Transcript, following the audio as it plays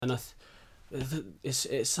And it's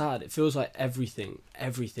sad. It feels like everything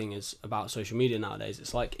is about social media nowadays.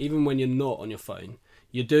 It's like even when you're not on your phone,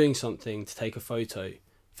 you're doing something to take a photo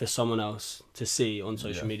for someone else to see on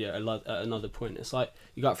social media at another point. It's like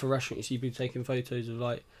you go out for a restaurant, you see people taking photos of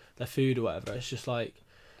like their food or whatever. It's just like,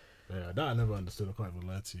 yeah, that I never understood. I can't even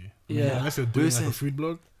lie to you. Yeah, unless you're doing like a food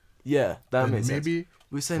blog. Yeah, that makes sense. Maybe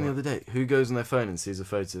We were saying the other day, who goes on their phone and sees a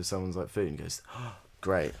photo of someone's like food and goes, oh,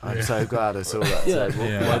 great, I'm so glad I saw that.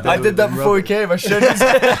 Yeah. I did that before we came. I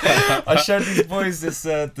showed these boys this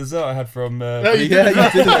dessert I had from you did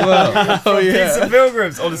as well. Pizza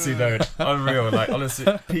Pilgrims. Honestly, though, unreal. Like,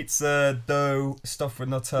 honestly, pizza dough stuffed with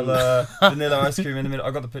Nutella, vanilla ice cream in the middle. I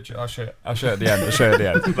got the picture. I'll show it at the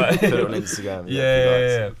end. But Put it on Instagram.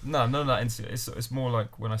 Yeah. No, none of that Instagram. It's more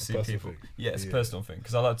like when I see people. Thing. Yeah, it's a personal thing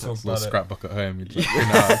because I like to talk about it. Scrapbook at home. You just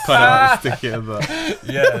kind of stick it in there.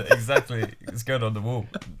 Yeah, exactly. It's going on the wall.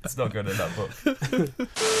 It's not going in that book.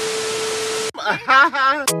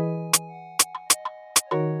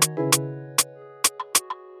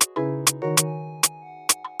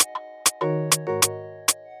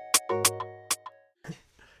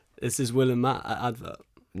 this is Will and Matt at Advert.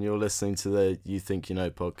 And you're listening to the You Think You Know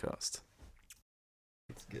podcast.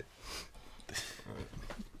 It's good.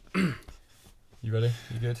 You ready?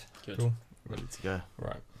 You good? Good. Cool. Ready to go.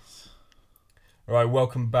 Right,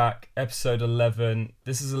 welcome back. Episode 11.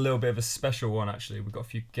 This is a little bit of a special one, actually. We've got a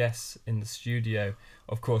few guests in the studio.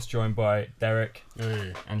 Of course, joined by Derek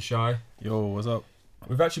and Shai. Yo, what's up?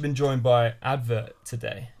 We've actually been joined by Advert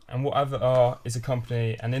today. And what Advert are is a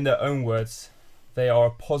company, and in their own words, they are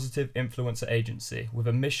a positive influencer agency with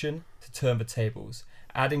a mission to turn the tables,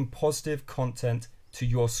 adding positive content to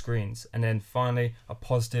your screens, and then finally, a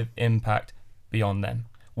positive impact beyond them.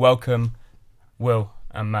 Welcome, Will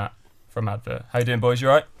and Matt from Advert. How you doing, boys? You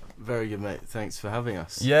alright? Very good, mate. Thanks for having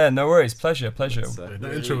us. Yeah, no worries. Pleasure.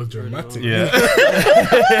 That intro was dramatic. Yeah.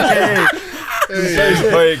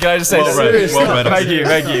 Wait, can I just say well read.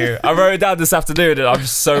 Thank you. I wrote it down this afternoon and I'm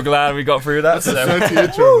just so glad we got through that. That's a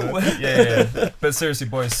intro, man. Yeah. But seriously,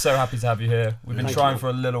 boys, so happy to have you here. We've been trying for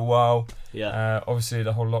a little while. Yeah. Obviously,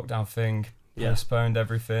 the whole lockdown thing postponed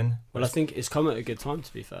everything. Well, I think it's come at a good time,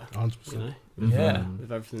 to be fair. 100%. You know? Yeah.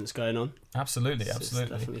 With everything that's going on. Absolutely. It's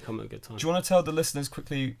definitely come at a good time. Do you want to tell the listeners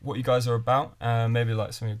quickly what you guys are about? Maybe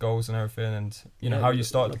like some of your goals and everything and, how you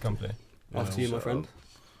started the company? After you, my friend.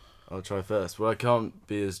 I'll try first. Well, I can't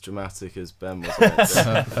be as dramatic as Ben was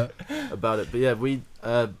about it. But yeah, we're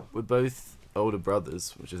both older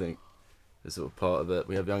brothers, which I think is sort of part of it.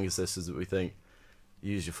 We have younger sisters that we think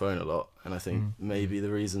use your phone a lot. And I think maybe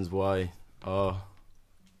the reasons why are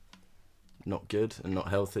not good and not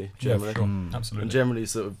healthy, generally. Yeah, sure. Absolutely. And generally,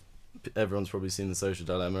 sort of, everyone's probably seen The Social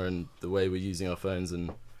Dilemma, and the way we're using our phones and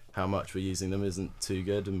how much we're using them isn't too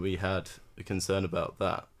good, and we had a concern about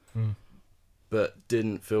that. But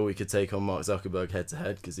didn't feel we could take on Mark Zuckerberg head to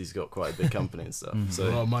head because he's got quite a big company and stuff. So a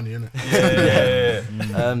lot of money in it.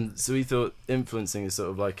 Yeah. So we thought influencing is sort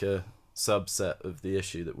of like a subset of the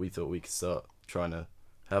issue that we thought we could start trying to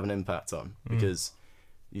have an impact on, because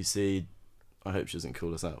you see, I hope she doesn't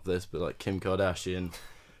call us out for this, but like Kim Kardashian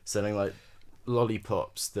selling like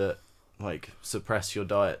lollipops that like suppress your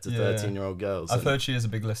diet to 13-year-old girls. I've heard she is a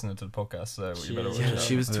big listener to the podcast, so you better watch it.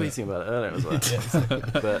 She was tweeting about it earlier as well.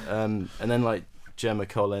 But and then like Gemma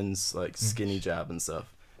Collins, like skinny jab and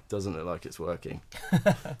stuff, doesn't look like it's working.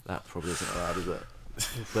 That probably isn't allowed, is it?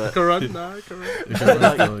 But Correct.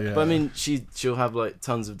 but I mean, she'll have like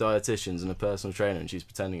tons of dietitians and a personal trainer, and she's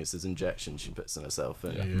pretending it's this injection she puts in herself,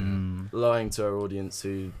 and lying to her audience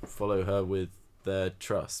who follow her with their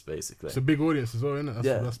trust, basically. It's a big audience as well, isn't it?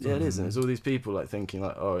 That's it is. And it's all these people like thinking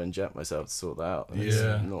like, oh, inject myself to sort that out. And it's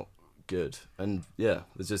not good. And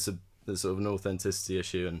there's just there's sort of an authenticity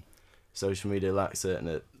issue, and social media lacks it, and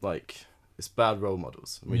it's bad role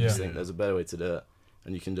models. And we just think there's a better way to do it,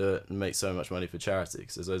 and you can do it and make so much money for charity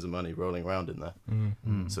because there's loads of money rolling around in there.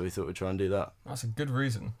 So we thought we'd try and do that. That's a good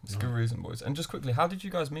reason. It's a good reason, boys. And just quickly, how did you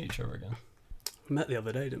guys meet each other again? We met the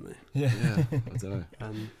other day, didn't we? Yeah. I don't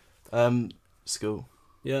know. School.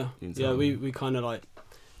 We kind of like,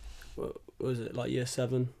 what was it, like year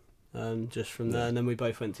 7, just from there, and then we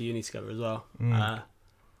both went to uni together as well. And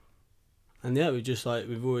we just like,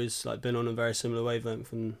 we've always like been on a very similar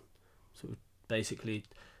wavelength and sort of basically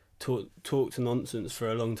talked nonsense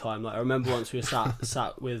for a long time. Like I remember once we were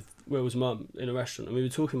sat with Will's mum in a restaurant, and we were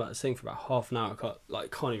talking about this thing for about half an hour. I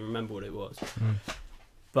can't even remember what it was,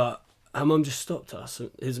 but her mum just stopped us.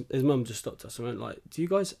 His mum just stopped us and went like, "Do you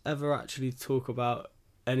guys ever actually talk about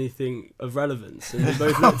anything of relevance?" And we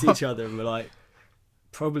both looked at each other and were like,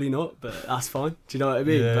 probably not, but that's fine. Do you know what I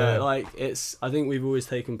mean? Yeah. But like, I think we've always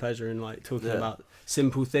taken pleasure in like talking about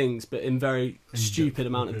simple things, but in very stupid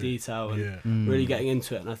amount of detail and really getting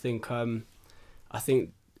into it. And I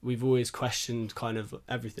think we've always questioned kind of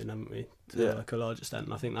everything, haven't we? To like a large extent.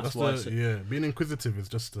 And I think that's why. Being inquisitive is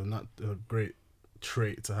just a great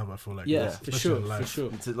trait to have. I feel like for sure.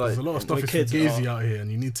 There's a lot of stuff is fugazi out here,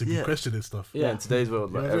 and you need to be questioning stuff. In today's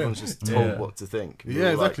world, like everyone's just told what to think.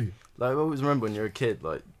 Exactly. Like I always remember when you're a kid,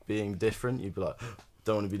 like being different, you'd be like,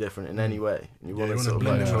 don't want to be different in any way, and you want to sort of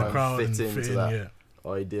like try and fit into that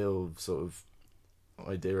ideal sort of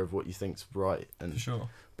idea of what you think's right. And for sure.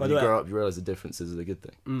 When you grow up, you realise the differences are a good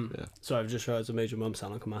thing. Yeah. Sorry, I've just realised I made your mum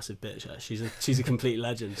sound like a massive bitch. She's a complete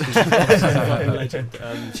legend. She's a fucking legend.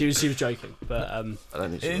 She was joking, but I don't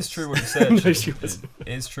think it is true what you said. No, she wasn't. It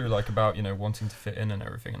is true, like about wanting to fit in and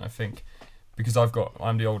everything. And I think because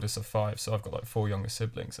I'm the oldest of 5, so I've got like 4 younger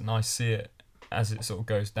siblings, and I see it as it sort of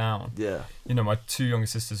goes down. Yeah. My 2 younger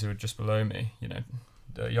sisters who are just below me.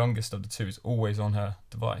 The youngest of the 2 is always on her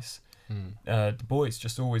device. The boys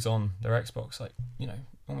just always on their Xbox, like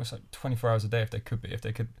almost like 24 hours a day if they could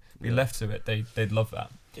be left to it, they'd love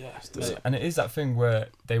that. And it is that thing where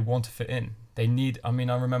they want to fit in. They need, I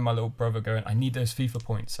remember my little brother going, I need those FIFA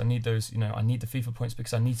points, I need those, I need the FIFA points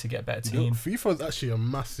because I need to get a better team. FIFA is actually a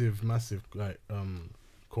massive like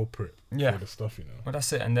corporate for the stuff, well,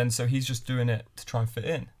 that's it. And then so he's just doing it to try and fit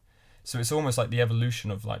in. So it's almost like the evolution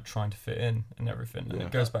of like trying to fit in and everything. And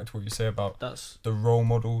it goes back to what you say about the role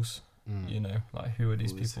models. Like who are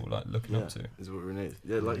these people like looking up to? Is what we need.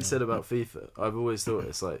 Yeah, like you said about FIFA, I've always thought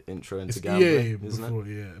it's like intro into gambling, isn't it?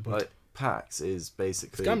 Yeah, but like PAX is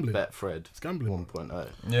basically Betfred 1.0.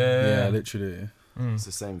 Yeah, literally. It's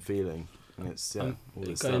the same feeling, and it's all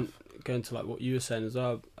this stuff. Going to like what you were saying as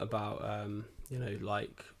well about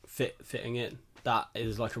like fitting in. That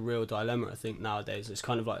is like a real dilemma. I think nowadays it's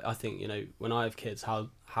kind of like, I think when I have kids, how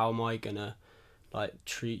am I gonna like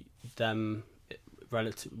treat them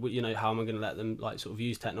relative? How am I gonna let them like sort of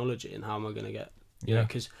use technology, and how am I gonna get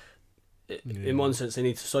because in one sense they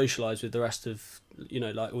need to socialise with the rest of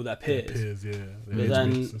like all their peers. But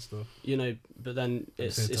then and stuff. But then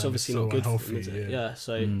it's obviously not good for them, is it?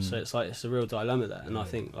 So it's like it's a real dilemma there, and I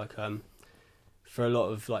think like for a lot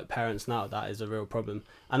of like parents now, that is a real problem,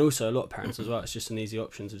 and also a lot of parents as well. It's just an easy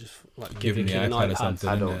option to just like give your kid an iPad.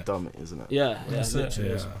 Adult dummy, isn't it? Yeah,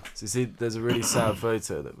 literally. So you see, there's a really sad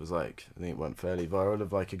photo that was like, I think it went fairly viral,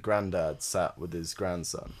 of like a granddad sat with his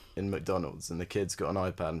grandson in McDonald's, and the kid's got an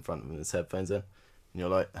iPad in front of him and his headphones in, and you're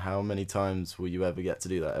like, how many times will you ever get to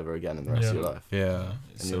do that ever again in the rest of your life? Yeah,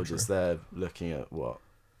 and you're just there looking at what,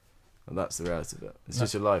 and that's the reality of it. It's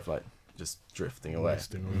just your life like just drifting away.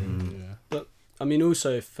 But also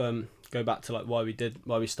if go back to like why we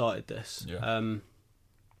started this,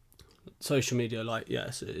 social media, like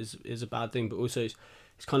yes, it is a bad thing, but also it's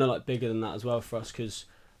kind of like bigger than that as well for us, because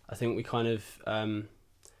I think we kind of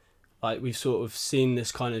like we've sort of seen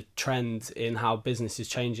this kind of trend in how business is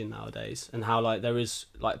changing nowadays, and how like there is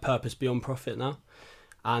like purpose beyond profit now,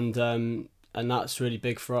 and that's really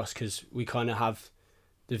big for us, because we kind of have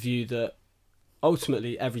the view that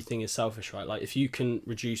ultimately everything is selfish, right? Like if you can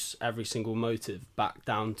reduce every single motive back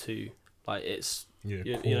down to like its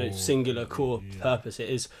singular core purpose, it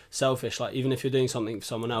is selfish. Like even if you're doing something for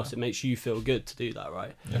someone else, it makes you feel good to do that,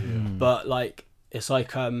 right? But like it's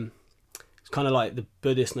like it's kind of like the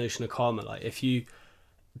Buddhist notion of karma. Like if you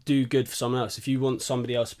do good for someone else, if you want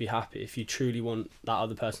somebody else to be happy, if you truly want that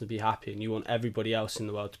other person to be happy, and you want everybody else in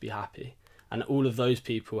the world to be happy, and all of those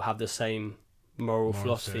people have the same moral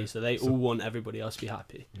philosophy, so they all want everybody else to be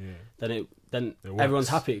happy, then everyone's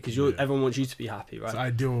happy, because everyone wants you to be happy, right? It's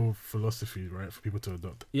ideal philosophy, right, for people to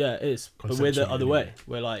adopt. Yeah, it is. But we're the other way.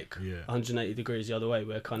 We're like 180 degrees the other way.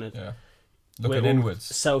 We're kind of looking inwards,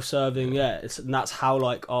 self-serving. And that's how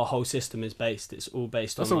like our whole system is based. It's all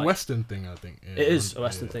based on. That's a Western thing, I think. It is a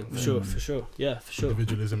Western thing, for sure. Yeah, for sure.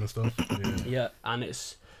 Individualism and stuff. And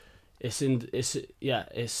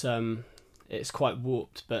it's quite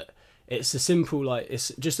warped, but it's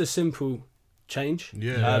just a simple change.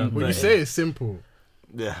 When you say it's simple,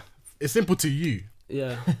 it's simple to you.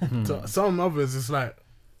 To some others, it's like,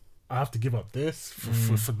 I have to give up this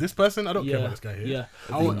for this person. I don't care about this guy here.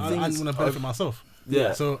 I want to benefit myself.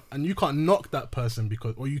 So, and you can't knock that person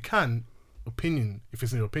or you can, if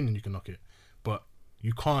it's in your opinion, you can knock it, but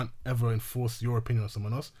you can't ever enforce your opinion on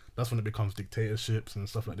someone else. That's when it becomes dictatorships and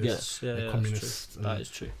stuff like this. Communists. That is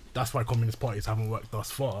true. That's why communist parties haven't worked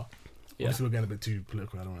thus far. Obviously, we're getting a bit too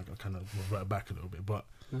political. I don't want to kind of revert back a little bit, but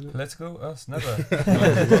political us never.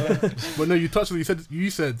 But no, you touched on. You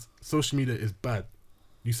said social media is bad.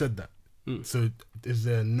 You said that. So is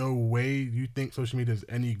there no way you think social media is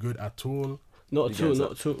any good at all? Not at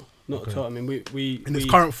all. I mean, we in its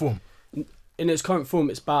current form. In its current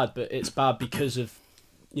form, it's bad, but it's bad because of,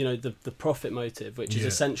 the profit motive, which is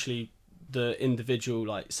essentially the individual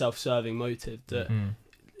like self-serving motive that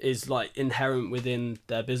is like inherent within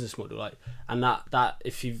their business model. Like, and that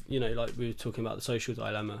if you like we were talking about the social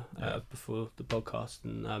dilemma before the podcast,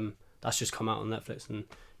 and that's just come out on Netflix and.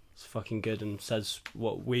 It's fucking good and says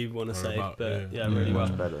what we want to say, really well.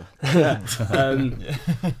 Much better. I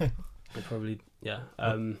probably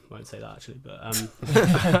won't say that actually,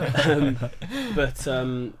 but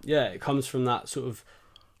it comes from that sort of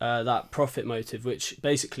that profit motive, which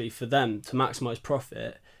basically for them to maximize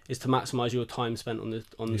profit is to maximize your time spent on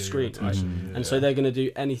the screen, right? And so they're going to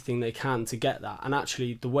do anything they can to get that. And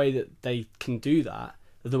actually, the way that they can do that,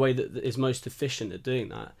 the way that is most efficient at doing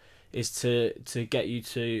that, is to get you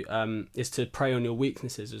to is to prey on your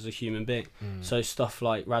weaknesses as a human being. So stuff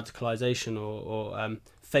like radicalization or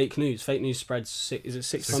fake news. Fake news spreads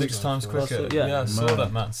six times quicker. Yeah, I saw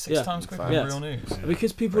that, man. Six times quicker than real news.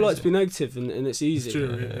 Because people like to be negative and it's easy. It's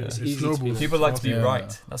true, it's easy to be people like to be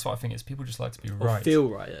right. That's what I think. Is people just like to be right. Or feel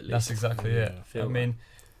right at least. That's exactly it. I mean,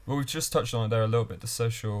 well, we've just touched on it there a little bit. The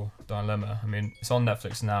social dilemma. I mean, it's on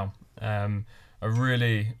Netflix now. I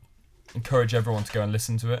really encourage everyone to go and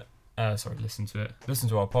listen to it. Listen to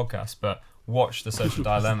our podcast, but watch The Social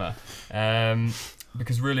Dilemma,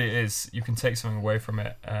 because really it is, you can take something away from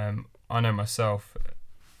it. I know myself,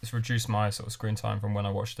 it's reduced my sort of screen time from when I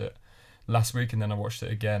watched it last week, and then I watched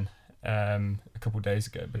it again a couple of days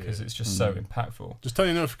ago, because it's just so impactful. Just turn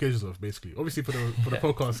your notifications off, basically. Obviously for the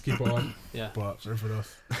podcast, keep it on. But for everything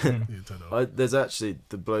else, turn it off. There's actually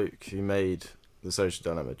the bloke who made The Social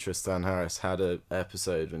Dilemma, Tristan Harris, had an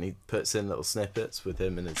episode and he puts in little snippets with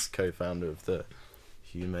him and his co-founder of the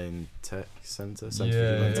Humane Tech Centre for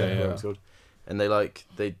Humane Tech, whatever it's called. And they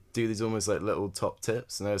do these almost like little top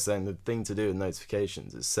tips, and they were saying the thing to do with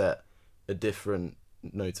notifications is set a different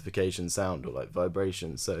notification sound or like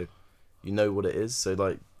vibration, so you know what it is. So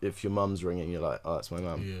like if your mum's ringing, you're like, oh, that's my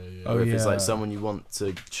mum. Or if it's like someone you want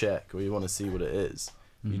to check or you want to see what it is,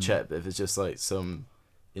 you check. But if it's just like some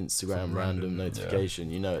Instagram random notification,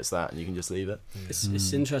 you know it's that, and you can just leave it.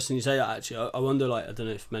 It's interesting you say that. Actually, I wonder, like, I don't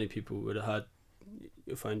know if many people would have heard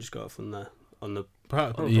your phone just go off on the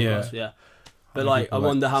podcast, but like I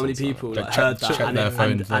wonder how many people like heard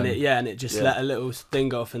that and it just let a little thing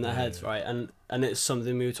go off in their heads, right? And it's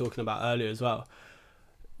something we were talking about earlier as well.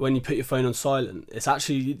 When you put your phone on silent, it's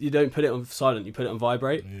actually, you don't put it on silent, you put it on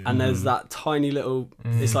vibrate, and there's that tiny little,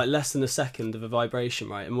 it's like less than a second of a vibration,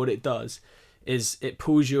 right? And what it does is it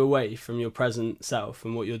pulls you away from your present self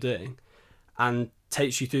and what you're doing, and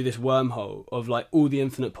takes you through this wormhole of like all the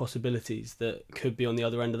infinite possibilities that could be on the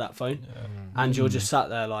other end of that phone, and you're just sat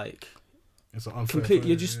there like it's complete.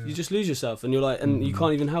 You just lose yourself, and you're like, and you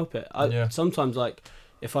can't even help it. Sometimes, like,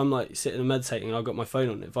 if I'm like sitting and meditating and I've got my phone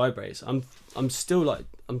on, it vibrates. I'm still like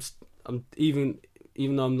I'm even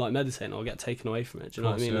though I'm like meditating, I'll get taken away from it. Do you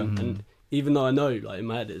know what I mean? And even though I know, like, in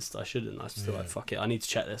my head I shouldn't, I still like, fuck it, I need to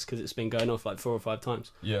check this because it's been going off like 4 or 5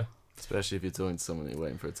 times. Yeah. Especially if you're talking to someone you're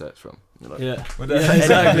waiting for a text from. You're like,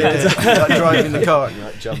 exactly. You're like driving the car and you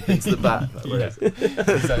like jump into the back.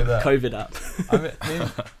 Exactly that. COVID app. I mean,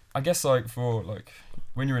 I guess like for like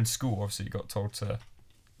when you're in school, obviously you got told to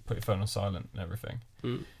put your phone on silent and everything.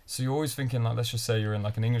 So you're always thinking, like, let's just say you're in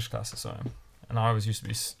like an English class or something, and I always used to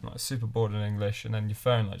be like super bored in English, and then your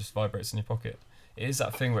phone like just vibrates in your pocket. It is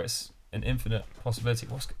that thing where it's an infinite possibility.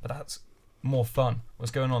 But that's more fun.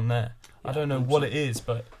 What's going on there? I don't know what it is,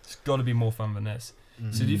 but it's got to be more fun than this.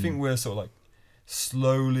 So do you think we're sort of like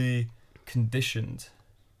slowly conditioned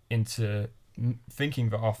into thinking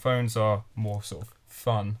that our phones are more sort of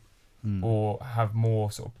fun or have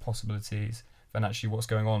more sort of possibilities than actually what's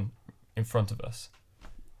going on in front of us?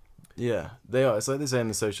 Yeah, they are. It's like they say in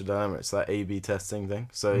The Social Dilemma, it's that A/B testing thing.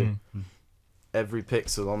 So every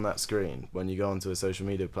pixel on that screen when you go onto a social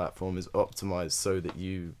media platform is optimized so that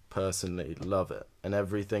you personally love it, and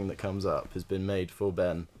everything that comes up has been made for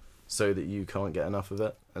Ben so that you can't get enough of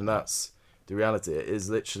it. And that's the reality. It is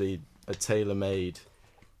literally a tailor-made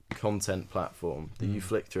content platform that you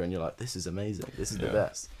flick through and you're like, this is amazing, this is the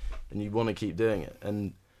best, and you want to keep doing it.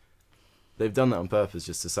 And they've done that on purpose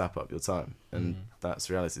just to sap up your time, and that's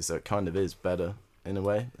the reality. So it kind of is better in a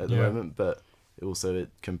way at the moment, but it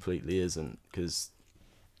completely isn't, because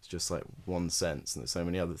it's just like one sense and there's so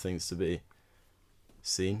many other things to be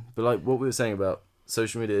seen. But like what we were saying about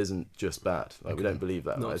social media isn't just bad. Like we don't believe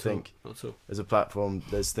that. I think as a platform,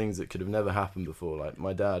 there's things that could have never happened before. Like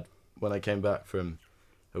my dad, when I came back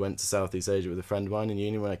I went to Southeast Asia with a friend of mine in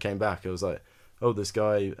uni. When I came back, I was like, oh, this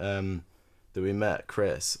guy that we met,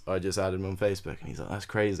 Chris, I just added him on Facebook, and he's like, that's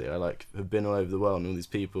crazy. I like have been all over the world, and all these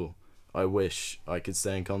people I wish I could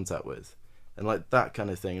stay in contact with, and like that kind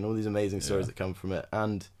of thing, and all these amazing stories that come from it,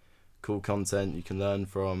 and cool content you can learn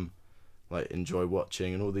from, like enjoy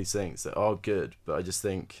watching, and all these things that are good. But I just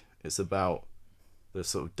think it's about the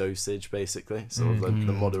sort of dosage, basically, sort of like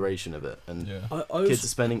the moderation of it. And kids are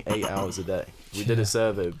spending 8 hours a day. We did a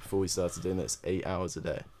survey before we started doing this, 8 hours a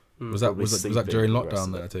day. Was that during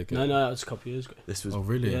lockdown that I take it? No, that was a couple of years ago. This was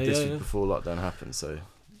really? This was before lockdown happened, so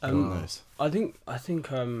God knows. I think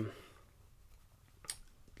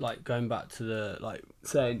like going back to the like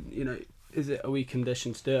saying, you know, is it a weak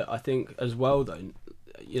condition to do it? I think as well though,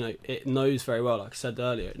 you know, it knows very well, like I said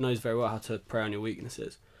earlier, it knows very well how to prey on your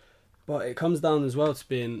weaknesses. But it comes down as well to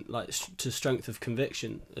being like to strength of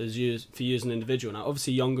conviction for you as an individual. Now,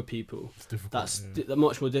 obviously, younger people, that's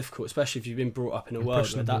much more difficult, especially if you've been brought up in a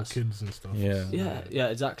world where that's kids and stuff. Yeah,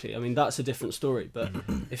 exactly. I mean, that's a different story. But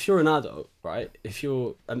if you're an adult, right? If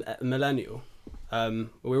you're a millennial,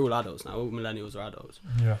 we're all adults now. All millennials are adults.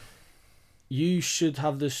 Yeah. You should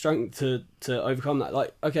have the strength to overcome that.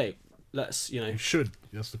 Like, okay, You should.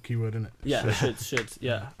 That's the key word, isn't it? Yeah, should.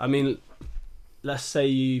 Yeah. I mean, let's say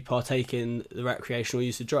you partake in the recreational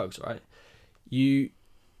use of drugs, right? You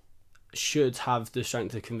should have the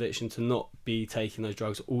strength of conviction to not be taking those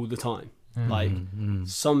drugs all the time. Like,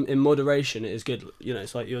 some in moderation, it is good. You know,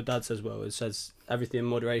 it's like your dad says, well, it says everything in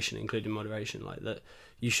moderation, including moderation, like that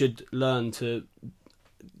you should learn to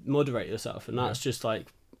moderate yourself. And that's just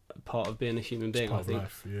like part of being a human being, I think.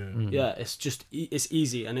 Life, it's just, it's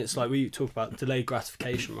easy. And it's like we talk about delayed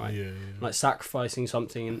gratification, right? Like sacrificing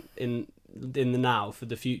something in the now for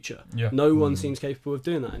the future. No one seems capable of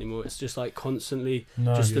doing that anymore. It's just like constantly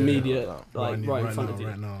immediate, like right in front of you.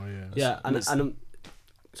 Right now, and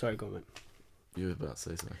sorry, go on, mate. You were about to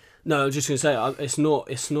say something. No, I was just gonna say it's not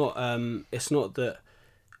that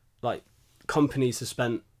like companies have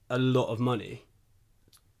spent a lot of money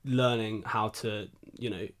learning how to, you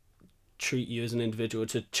know, treat you as an individual,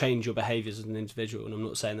 to change your behaviours as an individual. And I'm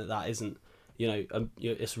not saying that isn't, you know,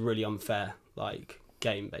 it's a really unfair like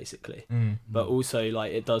game basically. But also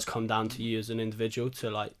like it does come down to you as an individual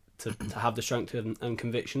to have the strength and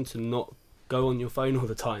conviction to not go on your phone all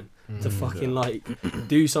the time, to fucking like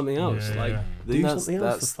do something else. Do something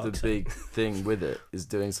else. That's the big thing with it, is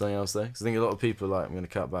doing something else though. Because I think a lot of people are like, I'm going to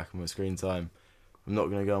cut back on my screen time, I'm not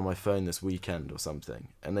going to go on my phone this weekend or something,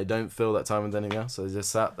 and they don't fill that time with anything else, so they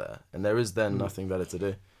just sat there, and there is then nothing better to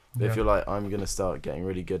do. But if you're like, I'm going to start getting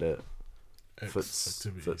really good at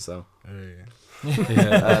futsal,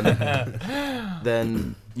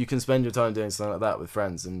 then you can spend your time doing something like that with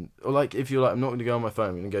friends. Or like if you're like, I'm not going to go on my phone,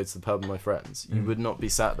 I'm going to go to the pub with my friends, you would not be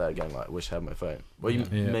sat there going like, I wish I had my phone. Well, you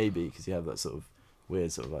maybe, because you have that sort of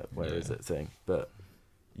weird sort of like, where is it thing, but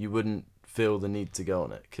you wouldn't feel the need to go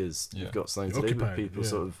on it because you've got something to do with people.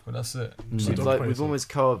 Sort of, well, that's it. Like we've almost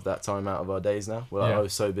carved that time out of our days now. We're like, I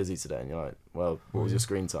was so busy today, and you're like, well, what was your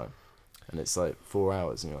screen time? And it's like 4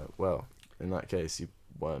 hours, and you're like, well, in that case, you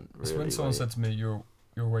weren't really. So when someone said to me, you're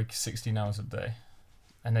awake 16 hours a day,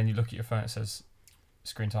 and then you look at your phone, it says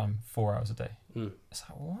screen time 4 hours a day. It's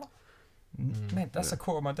like, what? Mate, that's a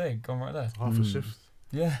quarter of my day gone right there. Half a shift.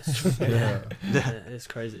 Yeah. It's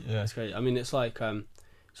crazy. Yeah, it's crazy. I mean, it's like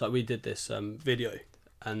we did this video,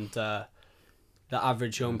 and the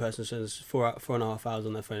average young person spends 4.5 hours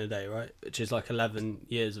on their phone a day, right? Which is like 11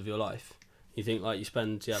 years of your life. You think like you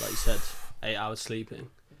spend, like you said, 8 hours sleeping.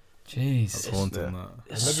 Jeez, that's haunting.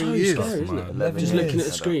 It's so scary, isn't it? Just looking at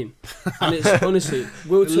the screen, and it's honestly,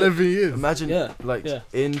 11 years. Imagine,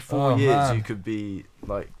 in 4 years you could be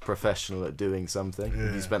like professional at doing something.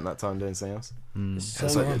 If you spent that time doing something else. It's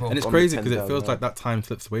so and it's crazy because it feels like that time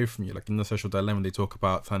slips away from you. Like in The Social Dilemma, they talk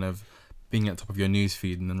about kind of being at the top of your news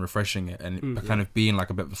feed and then refreshing it, and kind of being like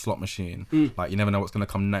a bit of a slot machine. Like you never know what's going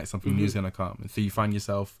to come next. Something new is going to come, and so you find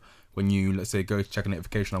yourself, when you, let's say, go check a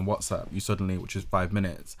notification on WhatsApp, you suddenly, which is 5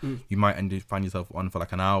 minutes, you might find yourself on for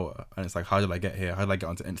like an hour, and it's like, how did I get here? How did I get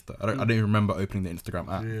onto Insta? I don't even remember opening the Instagram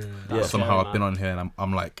app. Somehow I've been on here, and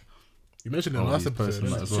I'm like, you mentioned it in the last episode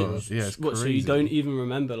as well. Yeah, it's crazy. So you don't even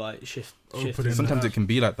remember like shift. Sometimes it can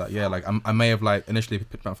be like that. Yeah, like I may have like initially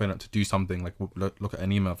picked my phone up to do something, like look at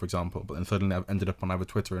an email, for example, but then suddenly I've ended up on either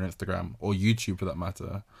Twitter and Instagram or YouTube for that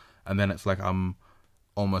matter, and then it's like I'm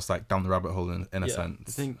almost like down the rabbit hole in a sense.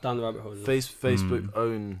 I think down the rabbit hole. Facebook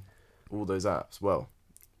own all those apps, well,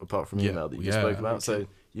 apart from email that you spoke about. So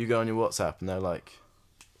you go on your WhatsApp and they're like,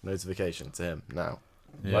 notification to him now.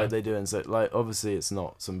 Like they do, and so like obviously it's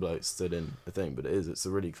not some bloke stood in a thing, but it's a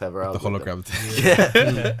really clever algorithm. The hologram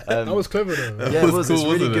thing. That was clever though. Yeah, it was. It's a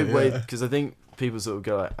really good way, because I think people sort of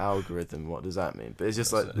go like, algorithm, what does that mean? But it's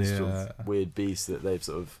just like this sort of weird beast that they've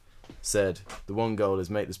sort of said the one goal is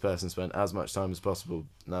make this person spend as much time as possible.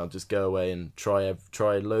 Now just go away and try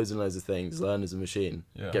loads and loads of things, learn as a machine,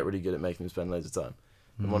 get really good at making them spend loads of time.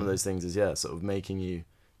 And one of those things is sort of making you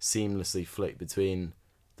seamlessly flick between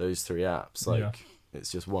those 3 apps. Like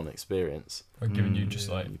it's just one experience. Or giving you just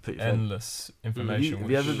like endless information. Have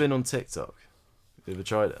you ever been on TikTok? Have you ever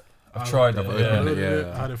tried it? I've tried it.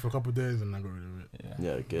 I had it for a couple of days and I got rid of it.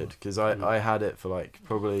 Yeah, good. Because I had it for like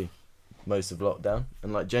probably most of lockdown,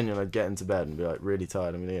 and like genuinely I'd get into bed and be like really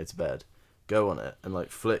tired, I'm gonna go to bed, go on it and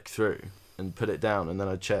like flick through and put it down, and then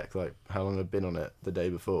I'd check like how long I'd been on it the day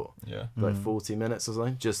before. Like 40 minutes or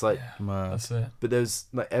something, just like that's it. But there's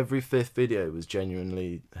like every 5th video was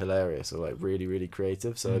genuinely hilarious or like really, really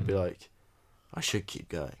creative, so I'd be like, I should keep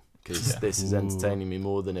going because this is entertaining me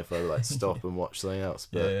more than if I like stop and watch something else.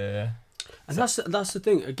 But and that's the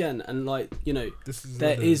thing again, and like, you know,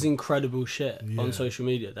 there is incredible shit on social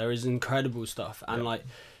media. There is incredible stuff, and like,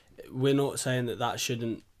 we're not saying that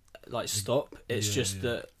shouldn't like stop. It's just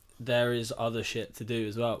that there is other shit to do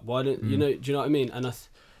as well. Why don't you know? Do you know what I mean? And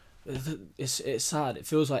it's sad. It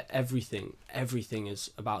feels like everything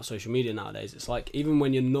is about social media nowadays. It's like even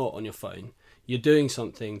when you're not on your phone, you're doing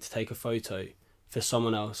something to take a photo for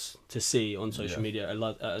someone else to see on social media at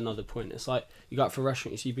another point. It's like you go out for a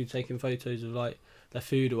restaurant, you see people taking photos of like their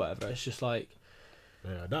food or whatever. It's just like,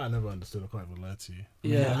 that I never understood. I can't even lie to you.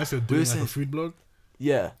 Yeah, unless you're doing like a food blog.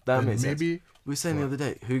 Yeah, that makes sense. Maybe we were saying the other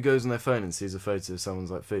day, who goes on their phone and sees a photo of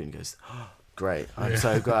someone's like food and goes, oh, great, I'm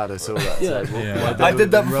so glad I saw that. I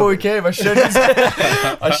did that before we came. I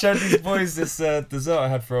showed these boys this dessert I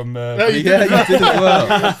had from you did as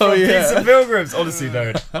well. Pizza Pilgrims. Honestly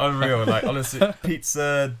though, unreal. Like honestly,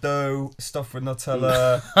 pizza dough stuffed with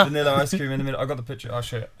Nutella, vanilla ice cream in the middle. I got the picture. I'll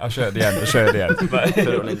show it. I'll show it at the end. But put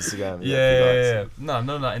it on Instagram. Yeah. No,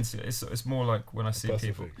 none of that Instagram. It's more like when I see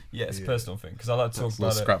people. Yeah, it's a personal thing because I like to talk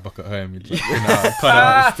about it. Scrapbook at home. You just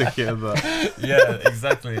kind of stick it in there. Yeah,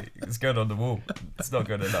 exactly. It's going on the wall. It's not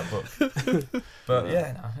going in that book. But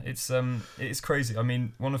it's crazy. I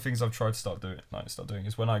mean, one of the things I've tried to start doing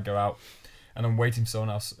is when I go out and I'm waiting for someone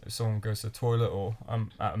else, if someone goes to the toilet or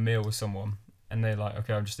I'm at a meal with someone and they're like,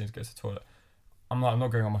 okay, I just need to go to the toilet. I'm like, I'm not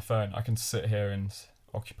going on my phone. I can sit here and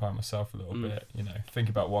occupy myself a little bit, you know, think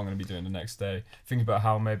about what I'm going to be doing the next day, think about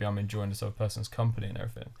how maybe I'm enjoying this other person's company and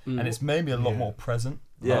everything. And it's made me a lot more present.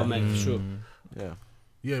 Yeah, mate, for sure.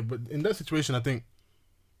 Yeah, but in that situation, I think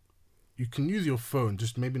you can use your phone,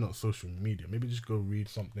 just maybe not social media. Maybe just go read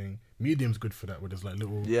something. Medium's good for that, where there's like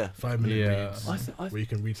little 5-minute reads where you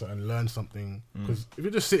can read something and learn something. Because if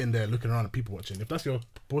you're just sitting there looking around and people watching, if that's your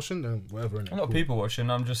portion, then whatever. I'm not people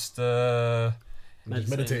watching. I'm just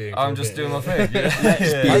meditating. I'm just doing my thing.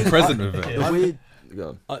 Just being present with it.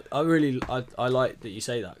 I like that you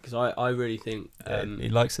say that because I really think he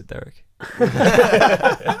likes it, Derek.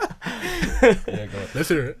 Yeah, go on. Let's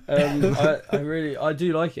hear it. I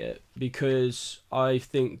do like it because I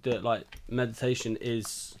think that like meditation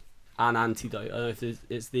is an antidote. I don't know if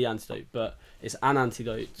it's the antidote, but it's an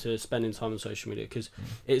antidote to spending time on social media because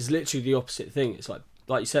it's literally the opposite thing. It's like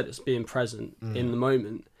you said, it's being present in the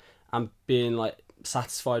moment and being like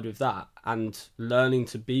satisfied with that and learning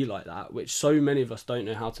to be like that, which so many of us don't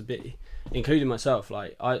know how to be, including myself.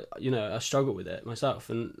 Like I struggle with it myself,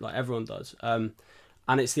 and like everyone does.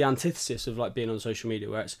 And it's the antithesis of like being on social media,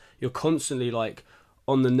 where you're constantly like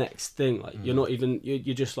on the next thing. Like you're not even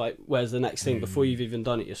you're just like, where's the next thing? Before you've even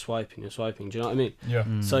done it, you're swiping. Do you know what I mean? Yeah.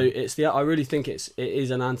 So it's I really think it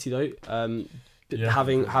is an antidote.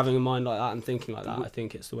 Having a mind like that and thinking like that, I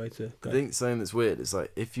think it's the way to go. I think something that's weird is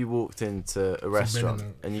like if you walked into a restaurant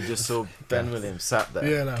and you just saw Ben Williams sat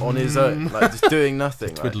there on his own, like just doing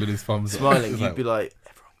nothing, twiddling his thumbs, smiling, you'd be like,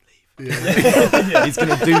 he's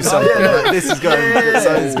gonna do something. Like, this is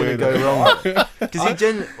something's gonna go wrong.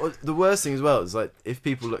 Because the worst thing as well is like if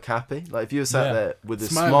people look happy, like if you were sat there with a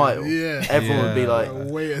smile, everyone would be like,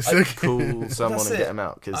 wait a second, call someone and get them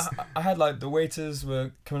out. Because I had like the waiters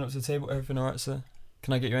were coming up to the table, everything alright, sir?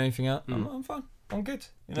 Can I get you anything out? I'm fine. I'm good.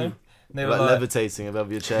 You know. They were like levitating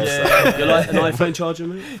above your chair. Yeah, you're like an iPhone charger,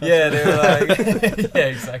 mate. Yeah, they were like, yeah,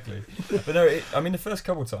 exactly. But no, I mean the first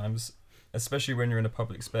couple of times, especially when you're in a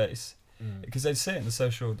public space, because they say it in the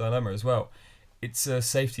Social Dilemma as well, it's a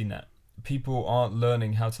safety net. People aren't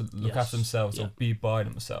learning how to look after themselves or be by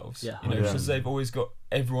themselves. You know, because they've always got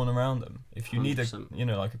everyone around them. If you 100%.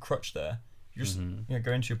 Need like a crutch there, you just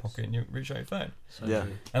go into your pocket and you reach out your phone. So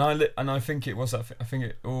and I think it was that. I think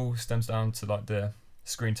it all stems down to like the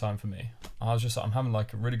screen time for me. I was just like, I'm having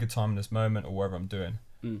like a really good time in this moment or whatever I'm doing.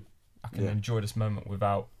 I can enjoy this moment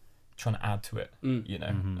without trying to add to it, you know.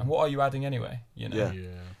 And what are you adding anyway, you know? Yeah.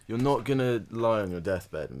 You're not gonna lie on your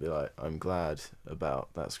deathbed and be like, I'm glad about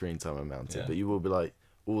that screen time I mounted, but you will be like,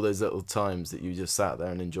 all those little times that you just sat there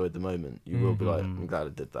and enjoyed the moment, you will be like, I'm glad I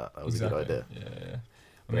did that. That was a good idea. Yeah.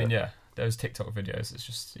 I mean, those TikTok videos, it's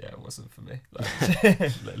just, it wasn't for me. Like,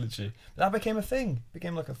 literally. That became a thing.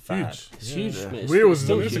 Became like a fad. Huge. Reels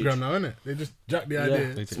is on Instagram now, isn't it? They just jacked the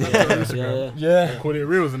idea. Snapped it on Instagram. Yeah. Called it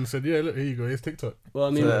Reels and said, look, here you go, here's TikTok. Well, I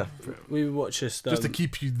mean, we watch this. Just to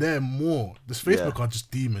keep you there more. This Facebook are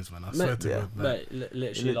just demons, man. I swear to God. Mate,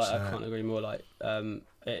 literally, like, I can't agree more. Like,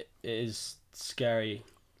 it is scary,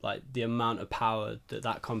 like, the amount of power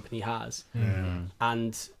that company has.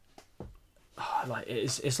 And like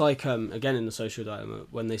it's like again in the social dilemma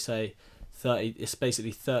when they say 30, it's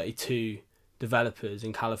basically 32 developers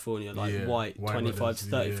in California, like white 25 to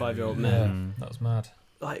 35 year old men. That was mad.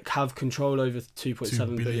 Like have control over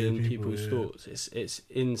 2.7 billion people's thoughts. It's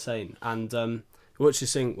insane. And watch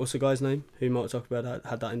this thing. What's the guy's name who Mark Zuckerberg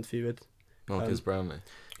had that interview with? Marcus Brownlee.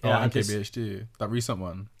 Yeah, and KBHD, that recent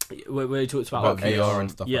one where he talks about AR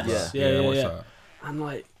and stuff. Yes, like that. Yeah. And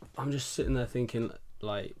like I'm just sitting there thinking,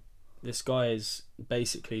 like, this guy is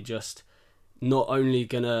basically just not only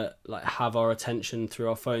gonna like have our attention through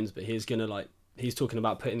our phones, but he's gonna like, he's talking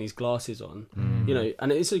about putting these glasses on, you know,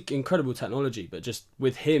 and it's an incredible technology, but just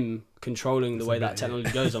with him controlling the way that technology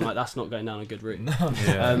goes, I'm like, that's not going down a good route.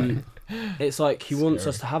 It's like he wants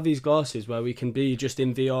us to have these glasses where we can be just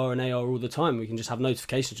in VR and AR all the time. We can just have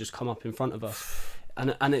notifications just come up in front of us,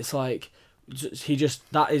 and it's like that's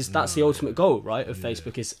the ultimate goal, right? Of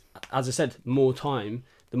Facebook is, as I said, more time.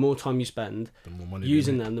 The more time you spend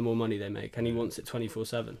using them, the more money they make, and he wants it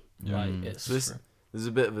 24/7. Right? There's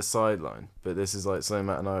a bit of a sideline, but this is like something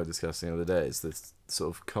Matt and I were discussing the other day. It's this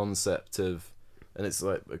sort of concept of, and it's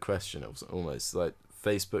like a question almost like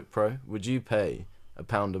Facebook Pro. Would you pay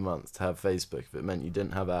 £1 a month to have Facebook if it meant you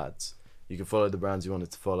didn't have ads? You could follow the brands you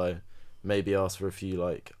wanted to follow, maybe ask for a few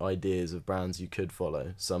like ideas of brands you could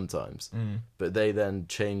follow sometimes, but they then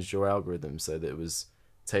changed your algorithm so that it was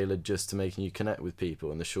tailored just to making you connect with people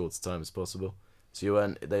in the shortest time as possible.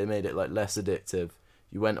 So they made it like less addictive.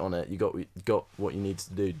 You went on it, you got what you needed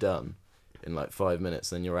to do done in like 5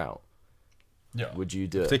 minutes, then you're out. Yeah. Would you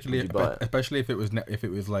do it? Particularly, especially if it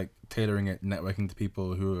was like tailoring it, networking to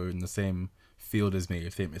people who are in the same field as me,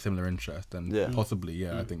 similar interest, and possibly,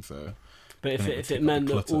 I think so. But if it meant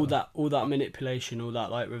that all that manipulation, all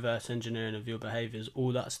that like reverse engineering of your behaviours,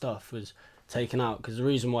 all that stuff was taken out, because the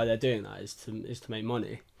reason why they're doing that is to make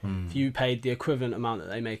money. If you paid the equivalent amount that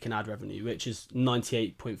they make in ad revenue, which is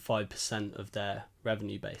 98.5% of their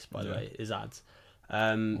revenue base, by the way, is ads.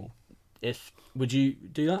 Would you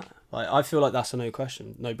do that? Like, I feel like that's a no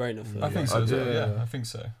brainer. I think so. I think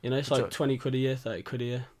so. You know, it's like 20 quid a year, 30 quid a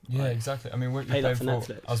year. Yeah, exactly. I mean, what you pay that for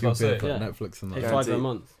Netflix. I was about to say, Netflix and that. Pay $5 a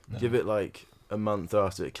month. Give it like a month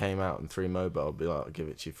after it came out and 3 Mobile, I'll be like, I'll give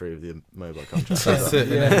it to you free with the mobile contract. That's it.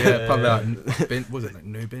 Yeah. Probably like, was it like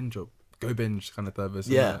No Binge or Go Binge kind of service?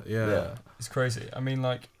 Yeah. It's crazy. I mean,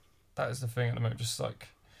 like, that is the thing at the moment. Just like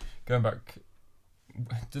going back,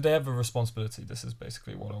 do they have a responsibility? This is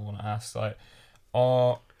basically what I want to ask. Like,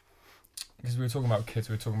 because we were talking about kids,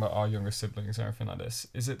 we were talking about our younger siblings and everything like this.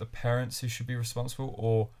 Is it the parents who should be responsible,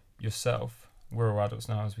 or yourself? We're all adults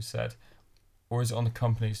now, as we said. Or is it on the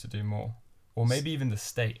companies to do more? Or maybe even the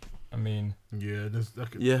state? I mean... Yeah, there's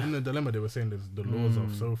like, in the dilemma they were saying there's the laws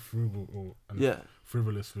are so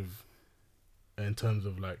frivolous with... in terms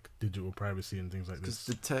of like digital privacy and things like this. Because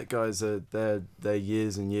the tech guys they're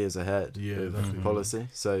years and years ahead of policy.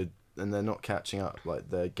 So, and they're not catching up. Like,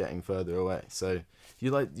 they're getting further away. So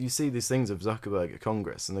you see these things of Zuckerberg at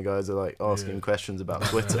Congress, and the guys are like asking questions about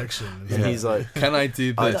Twitter, and he's like, "Can I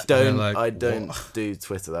do this?" I don't do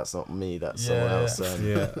Twitter. That's not me. That's someone else.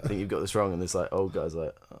 I think you've got this wrong. And this like old guy's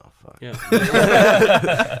like, "Oh fuck." Yeah.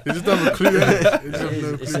 They just don't have a clue.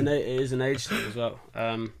 It is an age thing as well.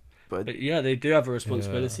 But yeah, they do have a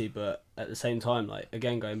responsibility, but at the same time, like,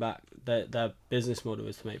 again, going back, their business model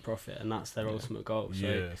is to make profit, and that's their ultimate goal.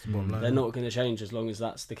 So they're not going to change as long as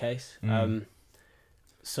that's the case.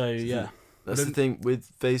 That's the thing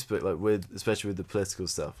with Facebook, like especially with the political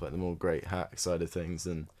stuff, like the more great hack side of things,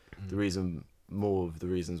 and more of the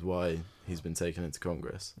reasons why he's been taken into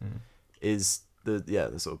Congress is the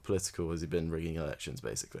sort of political, has he been rigging elections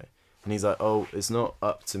basically, and he's like, oh, it's not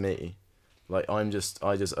up to me. Like, I just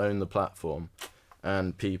own the platform,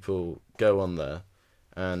 and people go on there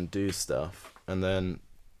and do stuff, and then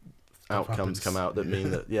outcomes come out that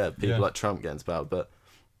mean that people like Trump get into power, but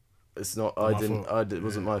it's not. It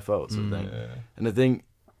wasn't my fault, sort of thing. And I think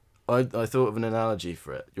I thought of an analogy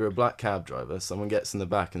for it. You're a black cab driver. Someone gets in the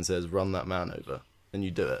back and says, "Run that man over." and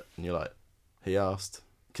you do it, and you're like, he asked,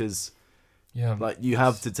 because like you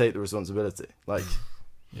have to take the responsibility. Like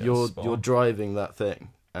you're driving that thing,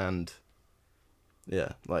 and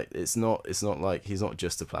like it's not like he's not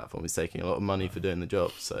just a platform. He's taking a lot of money for doing the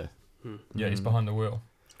job. So he's behind the wheel.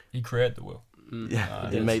 He created the wheel.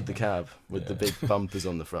 He made the cab with the big bumpers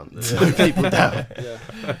on the front that slow people down.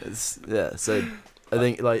 So I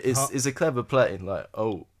think like it's a clever play. Like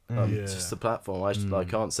it's just a platform. I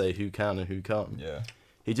can't say who can and who can't. Yeah.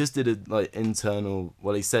 He just did a like internal.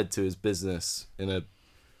 Well, he said to his business in a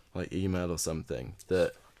like email or something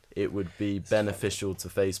that it would be beneficial to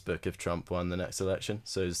Facebook if Trump won the next election.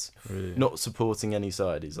 So he's not supporting any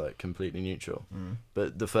side. He's like completely neutral.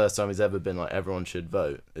 But the first time he's ever been like everyone should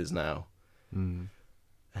vote is now. And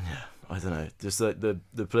I don't know. Just like the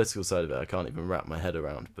political side of it, I can't even wrap my head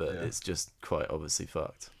around. But it's just quite obviously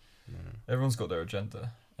fucked. Everyone's got their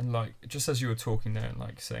agenda, and like just as you were talking there, and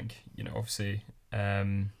like saying, you know, obviously,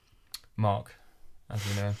 Mark, as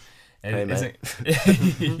we know,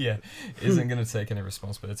 isn't going to take any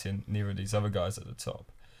responsibility, and neither of these other guys at the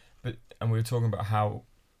top. And we were talking about how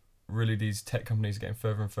really these tech companies are getting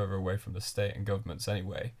further and further away from the state and governments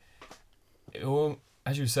anyway.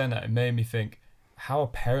 As you were saying that, it made me think, how are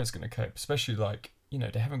parents going to cope? Especially like, you know,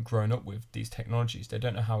 they haven't grown up with these technologies. They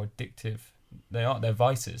don't know how addictive they are. They're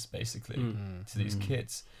vices, basically, to these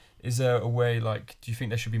kids. Is there a way, like, do you think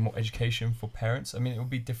there should be more education for parents? I mean, it would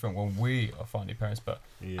be different when we are finally parents, but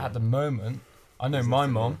at the moment, I know my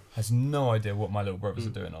mom has no idea what my little brothers are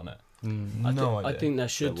doing on it. No idea. I think there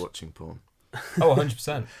should... They're watching porn. Oh,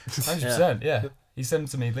 100%. 100%, yeah. He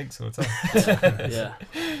sends to me links all the time. yeah,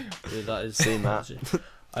 that is... Seen that.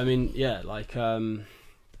 I mean, like, I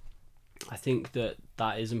think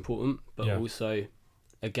that is important, but also,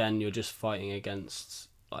 again, you're just fighting against,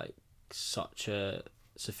 like, such a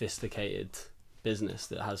sophisticated business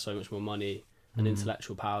that has so much more money and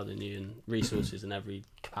intellectual power than you and resources in every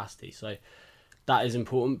capacity. So that is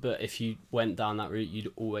important, but if you went down that route,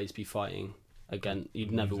 you'd always be fighting again.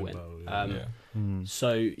 You'd never win.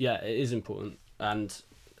 So yeah, it is important. And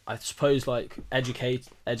I suppose like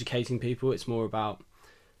educating people, it's more about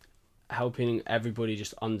helping everybody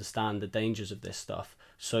just understand the dangers of this stuff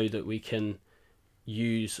so that we can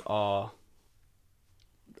use our,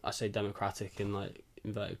 I say democratic in like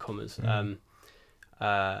inverted commas,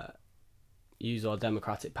 use our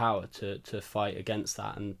democratic power to fight against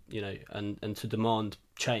that, and you know, and to demand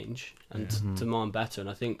change and to demand better. And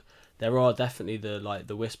I think there are definitely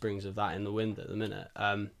the whisperings of that in the wind at the minute,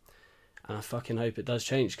 and I fucking hope it does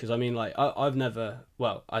change, because I mean, like, I have had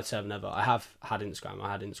Instagram.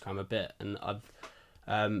 I had Instagram a bit, and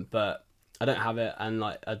but I don't have it, and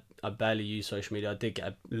like I barely use social media. I did get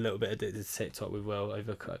a little bit addicted to TikTok with Will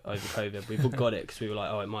over COVID. We've all got it because we were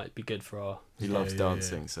like, oh, it might be good for our... He loves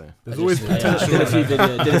dancing, so... There's always potential. Did a few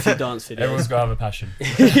dance videos. Everyone's got to have a passion.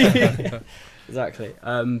 Exactly.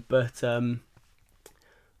 I've forgotten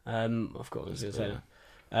what I was going to say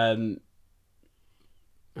now.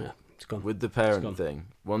 It's gone. With the parent thing,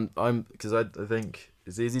 because I think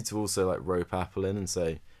it's easy to also like rope Apple in and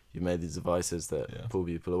say, you made these devices that pull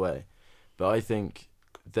people away. But I think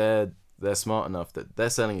they're smart enough that they're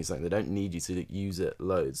selling you something. They don't need you to use it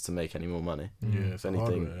loads to make any more money. If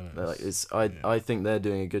anything, I think they're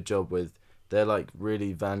doing a good job with. They're like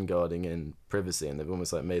really vanguarding in privacy, and they've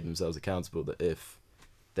almost like made themselves accountable that if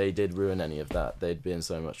they did ruin any of that, they'd be in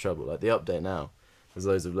so much trouble. Like the update now, there's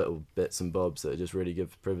loads of little bits and bobs that are just really good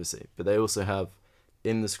for privacy. But they also have,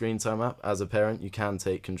 in the screen time app, as a parent, you can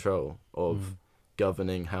take control of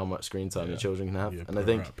governing how much screen time your children can have. And I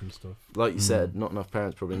think, like you said, not enough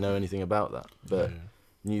parents probably know anything about that. But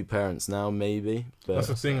new parents now, maybe. But that's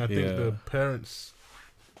the thing. I think the parents,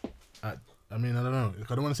 I don't know.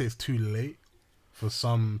 I don't want to say it's too late for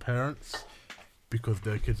some parents, because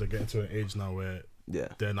their kids are getting to an age now where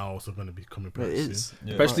they're now also going to be becoming parents.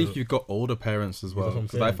 Especially if you've got older parents as well.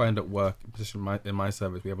 Because I find at work, in my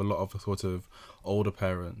service, we have a lot of sort of older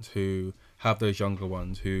parents who have those younger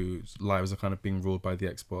ones whose lives are kind of being ruled by the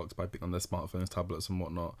Xbox, by being on their smartphones, tablets and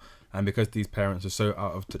whatnot. And because these parents are so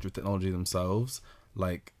out of touch with technology themselves,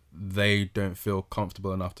 like, they don't feel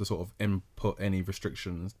comfortable enough to sort of input any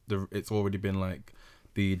restrictions. It's already been like,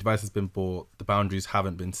 the device has been bought, the boundaries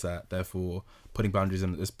haven't been set, therefore putting boundaries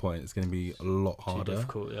in at this point is going to be a lot harder. Too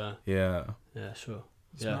difficult, Yeah, sure.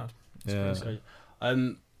 It's mad.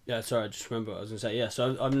 Sorry, I just remember what I was going to say. Yeah,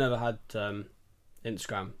 so I've never had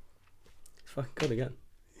Instagram. It's fucking good again.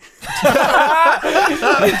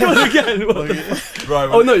 Right.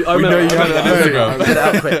 Oh no, I remember. Get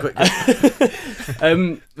out quick.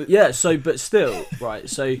 But still, right.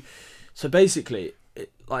 So basically,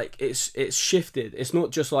 like it's shifted. It's not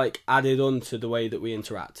just like added on to the way that we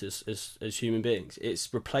interact as human beings.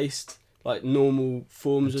 It's replaced like normal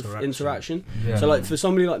forms of interaction. Yeah. So like for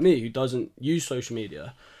somebody like me who doesn't use social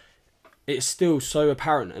media, it's still so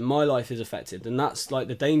apparent, and my life is affected, and that's like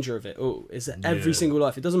the danger of it all. Is that every single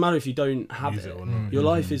life, it doesn't matter if you don't have it or not, your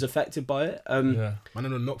life is affected by it. Man, I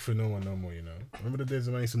don't knock for no one no more. You know, remember the days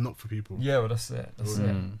when I used to knock for people? Yeah, well that's it.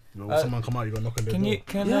 You know, someone come out, you got to knock on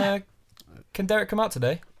their door. Can Derek come out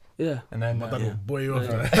today? Yeah. And then my dad will boy you off.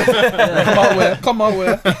 Come out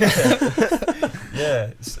where.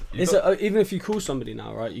 Yeah. Even if you call somebody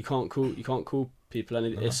now, right? You can't call people,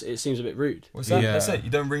 and it seems a bit rude. What's that? That's it. You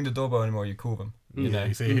don't ring the doorbell anymore. You call them. You know.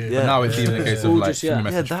 You say here. But now it's even a case of like send a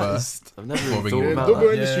message first. I've never really thought about that. The doorbell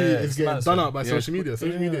industry is getting done out by social media.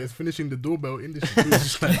 Social media is finishing the doorbell industry.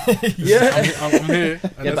 I'm here.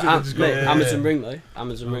 Amazon Ring though.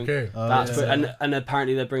 Amazon Ring. That's and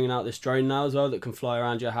apparently they're bringing out this drone now as well that can fly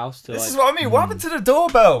around your house. This is what I mean. What happened to the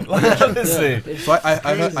doorbell? Like honestly. So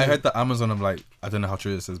I heard that Amazon are like, I don't know how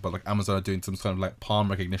true this is, but like Amazon are doing some kind of like palm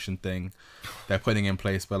recognition thing they're putting in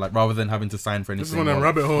place, but like rather than having to sign for anything, this is one of them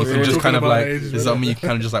rabbit holes. You can just kind of like, there's something you can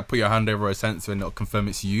kind of just like put your hand over a sensor and it'll confirm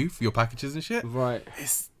it's you for your packages and shit. Right.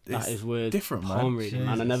 That is weird. Different, man. Palm reading,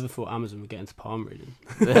 man. I never thought Amazon would get into palm reading.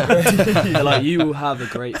 They're like, you will have a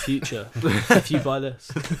great future if you buy this.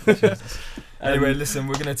 Anyway, listen,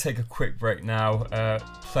 we're going to take a quick break now.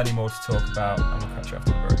 Plenty more to talk about, and we'll catch you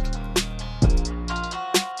after the break.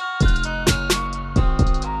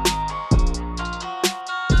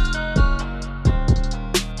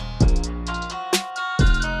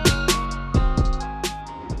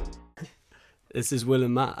 This is Will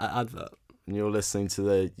and Matt at Advert. And you're listening to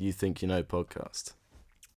the You Think You Know podcast.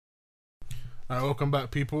 Alright, welcome back,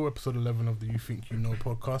 people. Episode 11 of the You Think You Know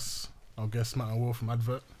podcast. Our guest, Matt and Will from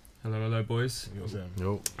Advert. Hello, boys.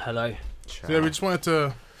 Yo. Hello. So yeah, we just wanted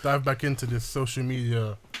to dive back into this social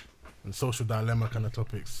media and social dilemma kind of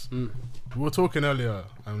topics. We were talking earlier,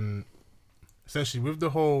 and essentially with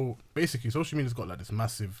the whole, basically social media's got like this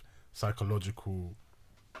massive psychological,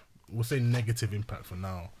 we'll say negative impact for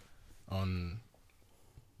now on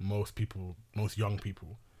most people, most young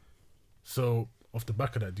people. So off the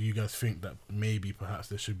back of that, do you guys think that maybe perhaps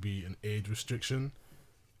there should be an age restriction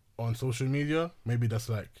on social media? Maybe that's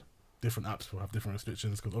like different apps will have different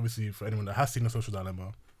restrictions, because obviously for anyone that has seen The Social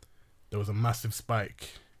Dilemma, there was a massive spike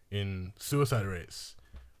in suicide rates.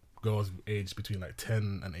 Girls aged between like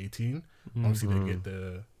 10 and 18. Obviously they get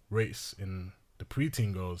the rates in the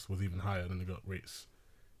preteen girls was even higher than they got rates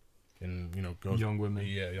in, you know, girls, young women.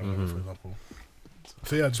 Yeah, young women, for example.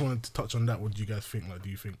 So yeah, I just wanted to touch on that. What do you guys think? Like, do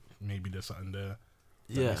you think maybe there's something there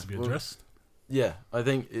that needs to be addressed? Yeah, I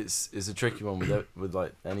think it's a tricky one with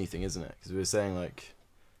like anything, isn't it? Because we were saying like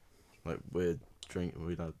we're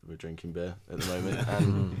drinking beer at the moment,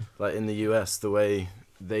 and like in the US, the way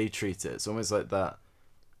they treat it, it's almost like that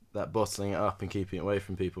bottling it up and keeping it away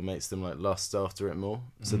from people makes them like lust after it more.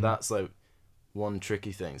 So that's like one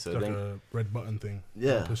tricky thing. So it's I like think a red button thing.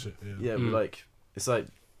 Yeah, push it. But like it's like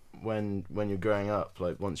when you're growing up,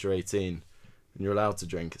 like once you're 18 and you're allowed to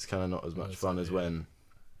drink, it's kind of not as much fun as when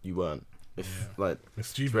you weren't. If like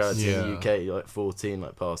reality in the UK, you're like 14,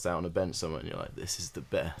 like passed out on a bench somewhere, and you're like, this is the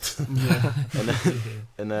best.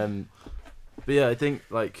 and then, but yeah, I think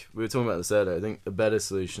like we were talking about this earlier. I think a better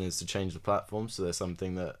solution is to change the platform so there's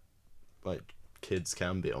something that like kids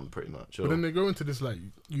can be on pretty much. But then they go into this like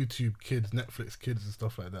YouTube Kids, Netflix Kids, and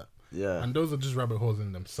stuff like that. Yeah, and those are just rabbit holes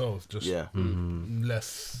in themselves, just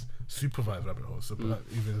less supervised rabbit holes. So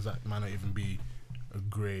even that might not even be a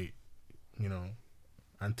great, you know,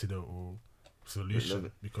 antidote or solution,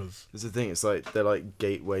 because it's the thing. It's like they're like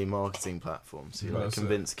gateway marketing platforms. So you like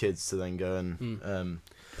convince kids to then go and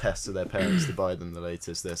pester their parents to buy them the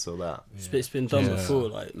latest this or that. It's been done before.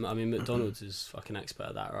 Like, I mean, McDonald's is fucking expert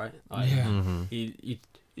at that, right? Like, you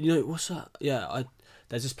know what's that? Yeah,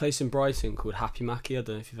 there's this place in Brighton called Happy Mackie. I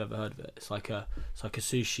don't know if you've ever heard of it. It's like a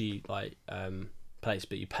sushi like place,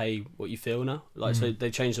 but you pay what you feel now. Like so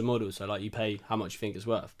they changed the model. So like you pay how much you think it's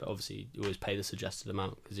worth, but obviously you always pay the suggested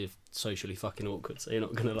amount because you're socially fucking awkward. So you're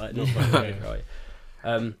not gonna like not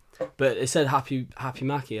right. But it said Happy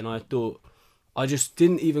Mackie, and I thought, I just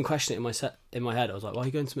didn't even question it in my head. I was like, why are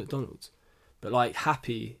you going to McDonald's? But like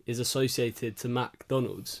happy is associated to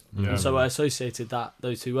McDonald's, and so I associated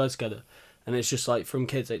those two words together. And it's just like from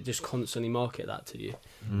kids, they just constantly market that to you.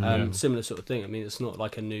 Similar sort of thing. I mean, it's not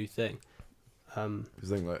like a new thing. The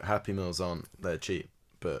thing like Happy Meals they're cheap,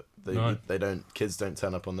 but they don't. Kids don't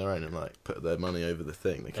turn up on their own and like put their money over the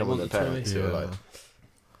thing. They come with their parents who are like,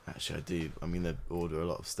 actually, I do. I mean, they order a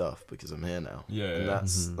lot of stuff because I'm here now. And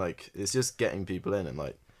that's like, it's just getting people in, and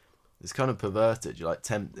like it's kind of perverted. You're like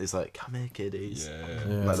it's like, come here, kiddies.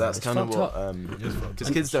 Like that's kind of what because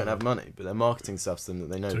kids don't have money, but they're marketing stuff to them that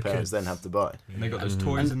they know parents then have to buy. And they got those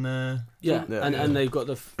toys in there. And they've got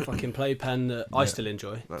the fucking playpen that I still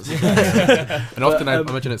enjoy. And often I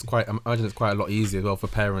imagine it's quite a lot easier as well for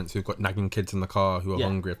parents who've got nagging kids in the car who are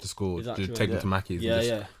hungry after school to take them to Mackey's.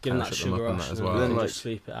 Give them that sugar rush as well. Then like just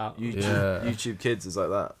sleep it out. YouTube Kids is like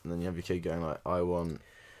that, and then you have your kid going like, I want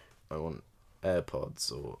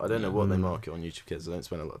AirPods, or I don't know what they market on YouTube Kids. I don't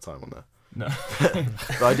spend a lot of time on there. No.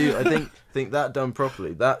 But I do. I think that done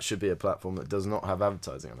properly, that should be a platform that does not have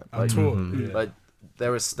advertising on it. Like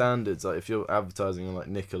there are standards. Like if you're advertising on like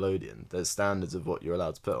Nickelodeon, there's standards of what you're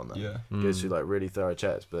allowed to put on there. Yeah. It goes through like really thorough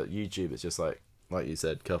checks. But YouTube, it's just like you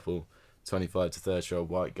said, couple 25 to 30-year-old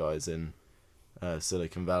white guys in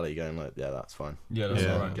Silicon Valley going like, yeah, that's fine. Yeah, that's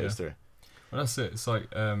all right. Goes through. Well, that's it. It's like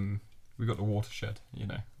we got the Watershed.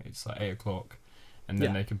 It's like 8:00, and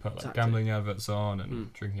then they can put like gambling adverts on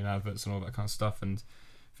and drinking adverts and all that kind of stuff. And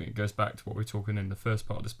I think it goes back to what we were talking in the first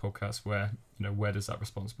part of this podcast, where where does that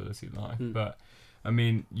responsibility lie? But I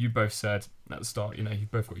mean, you both said at the start,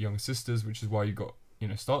 you've both got younger sisters, which is why you got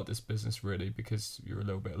started this business really, because you were a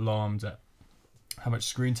little bit alarmed at how much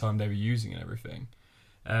screen time they were using and everything.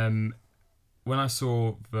 When I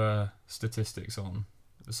saw the statistics on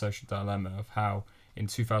The Social Dilemma of how in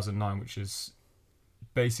 2009, which is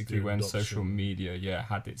basically when social media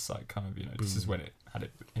had its like kind of this is when it had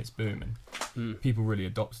its boom, and people really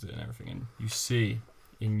adopted it and everything, and you see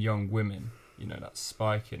in young women that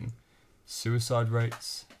spike in suicide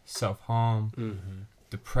rates, self-harm,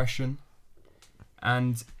 depression,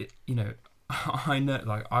 and I know,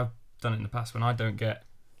 like I've done it in the past, when I don't get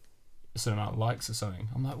a certain amount of likes or something,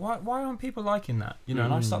 I'm like, why aren't people liking that? And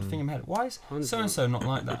I start to think in my head, why is so and so not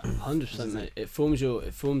like that? 100%, mate. It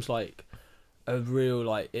forms like a real,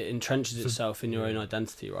 like, it entrenches itself in your own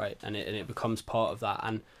identity, right? And it becomes part of that,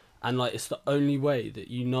 and like it's the only way that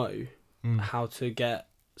how to get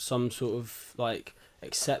some sort of like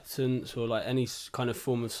acceptance or like any kind of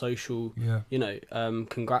form of social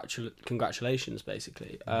congratulations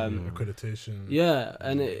basically, accreditation,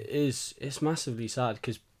 and it's massively sad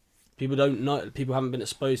because people don't know, people haven't been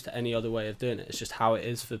exposed to any other way of doing it. It's just how it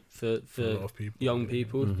is for a lot of people, young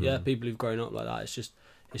people, people who've grown up like that. It's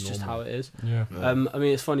just how it is. I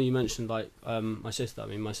mean, it's funny you mentioned like my sister. I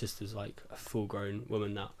mean, my sister's like a full grown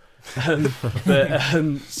woman now, but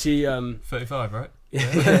she 35, right?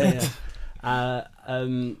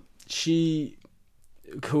 She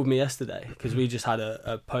called me yesterday because we just had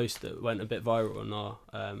a post that went a bit viral on our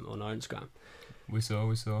Instagram. We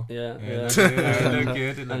saw. Yeah. It looked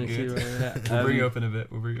good. We'll bring you up in a bit.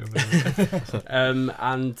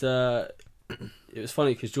 And it was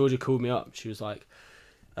funny because Georgia called me up. She was like,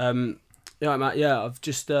 "Yeah, Matt. Yeah, I've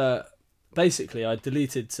just basically I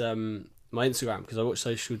deleted my Instagram because I watched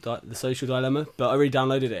The Social Dilemma, but I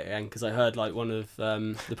re-downloaded it again because I heard like one of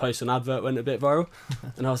the posts on advert went a bit viral,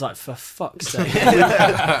 and I was like, for fuck's sake.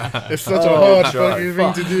 It's such a hard fucking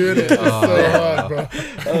thing to do, isn't it? It's so hard, bro.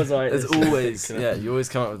 I was like, there's always you always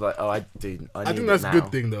come up with like, I think that's a good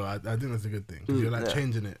thing though. I think that's a good thing because you're like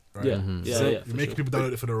changing it, right? You're making people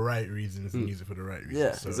download it for the right reasons and use it for the right reasons.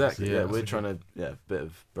 Yeah, so exactly. Yeah, we're trying to a bit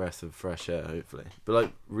of breath of fresh air, hopefully. But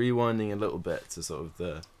like rewinding a little bit to sort of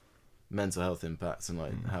the mental health impacts and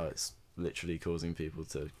like how it's literally causing people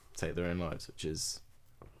to take their own lives, which is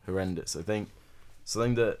horrendous. I think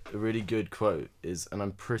something that a really good quote is, and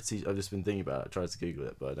I've just been thinking about it, I tried to Google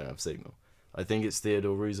it but I don't have signal. I think it's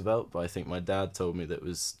Theodore Roosevelt, but I think my dad told me that it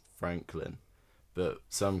was Franklin, but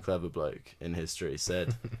some clever bloke in history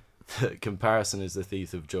said that comparison is the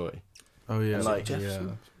thief of joy. Oh yeah. And like,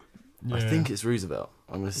 I think it's Roosevelt.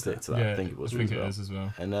 I'm going to stick to that. Yeah, I think it was Roosevelt. Roosevelt. It is as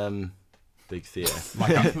well. And Big Theo.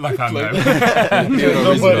 like I know.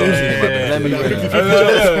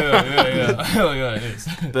 It is.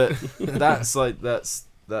 But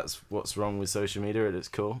that's what's wrong with social media at its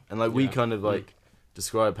core. And like we kind of like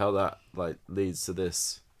describe how that like leads to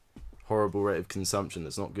this horrible rate of consumption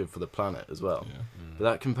that's not good for the planet as well. But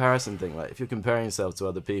that comparison thing, like if you're comparing yourself to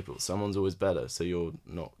other people, someone's always better, so you're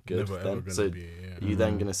not good. You're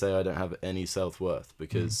then going to say I don't have any self-worth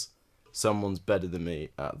because someone's better than me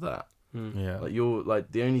at that. Like you're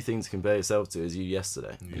like the only thing to compare yourself to is you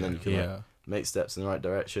yesterday, and then you can like, make steps in the right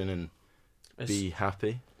direction and be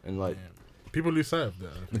happy. And like people lose sight of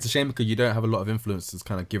that. It's a shame because you don't have a lot of influencers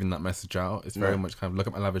kind of giving that message out. It's very much kind of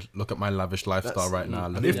look at my lavish lifestyle right now.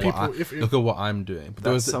 Look at what I'm doing.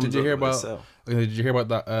 But did you hear about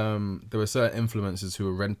that? There were certain influencers who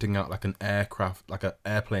were renting out like an aircraft, like an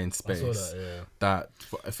airplane space that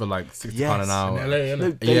for like £60 an hour. In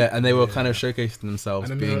LA, and they were kind of showcasing themselves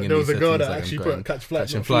and being in there was these a girl settings, that actually put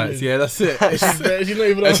catching flights. Yeah, that's it. She's not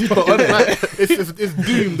even on it's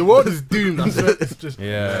doomed. The world is doomed. It's just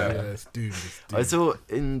it's doomed. I saw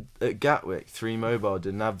at Gatwick, 3 Mobile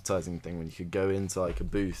did an advertising thing when you could go into like a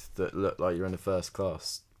booth that looked like you're in a first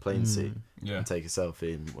class plane seat and take a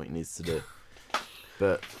selfie and what you need to do.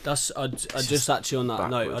 But that's I just actually on that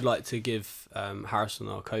note, I'd like to give Harrison,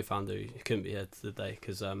 our co-founder, who couldn't be here today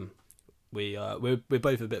because we're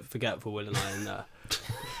both a bit forgetful, Will and I, and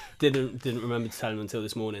didn't remember to tell him until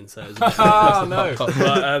this morning. So it was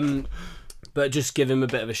a bit but just give him a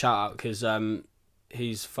bit of a shout out because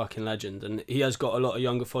he's fucking legend, and he has got a lot of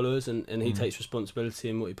younger followers, and he takes responsibility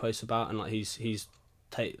in what he posts about, and like he's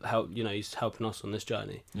helping us on this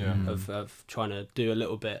journey of trying to do a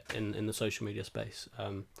little bit in the social media space.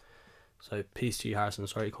 So peace to you, Harrison.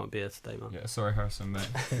 Sorry you can't be here today, man. Yeah, sorry, Harrison, mate.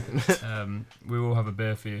 We will have a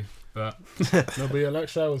beer for you, but like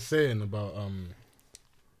Shai was saying about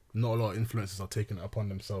not a lot of influencers are taking it upon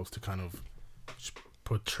themselves to kind of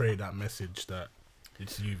portray that message that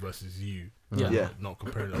it's you versus you. Not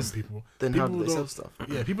comparing to other people. Then how do they sell stuff?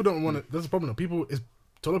 Yeah, people don't want to. That's the problem. To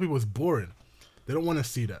a lot of people, it's boring. They don't want to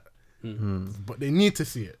see that, but they need to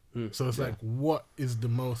see it. So it's like, what is the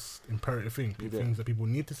most imperative thing? Things that people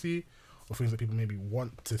need to see, or things that people maybe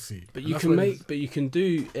want to see. But you can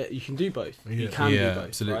do both. Yeah. You can do both.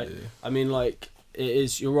 Absolutely. Right? I mean, like it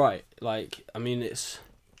is. You're right. Like I mean, there's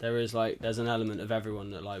an element of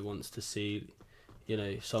everyone that like wants to see,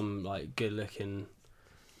 some like good looking,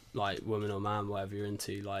 like woman or man, whatever you're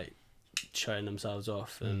into, like showing themselves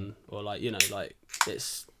off, and or like like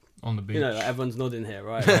it's. On the beach, like everyone's nodding here,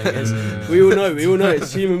 right? Like we all know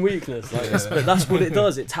it's human weakness. Like, but that's what it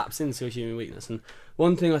does. It taps into a human weakness. And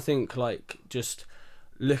one thing I think, like, just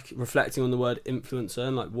reflecting on the word influencer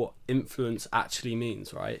and like what influence actually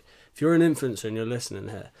means, right? If you're an influencer and you're listening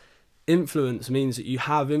here, influence means that you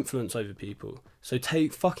have influence over people. So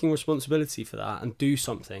take fucking responsibility for that and do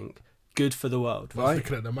something good for the world, right?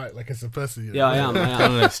 Looking at the mic like it's a person. Yeah, I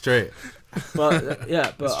am. Straight. But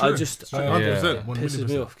but I just 100%, pisses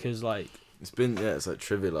me off because like it's like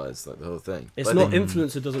trivialized, like the whole thing. It's not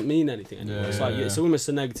influencer doesn't mean anything anymore. It's like it's almost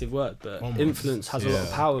a negative word, but influence has a lot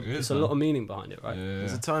of power. It's a lot of meaning behind it, right?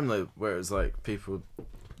 There's a time though where it was like people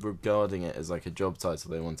regarding it as like a job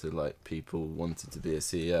title. They wanted people wanted to be a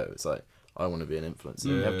CEO. It's like I want to be an influencer.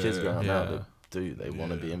 You have kids growing up now. They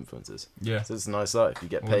want to be influencers. Yeah. So it's a nice life. You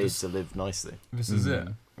get paid to live nicely. This is it.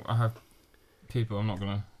 I have people, I'm not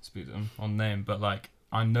going to speak to them on name, but like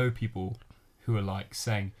I know people who are like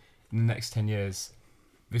saying in the next 10 years,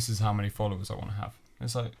 this is how many followers I want to have. And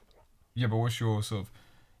it's like, yeah, but what's your sort of,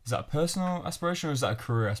 is that a personal aspiration or is that a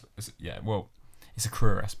career aspiration? Yeah, well, it's a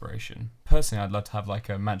career aspiration. Personally, I'd love to have like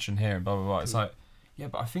a mansion here and blah, blah, blah. It's like, yeah,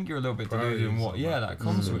 but I think you're a little bit deluded in what, that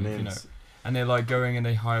comes with, And they're like going and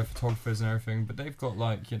they hire photographers and everything, but they've got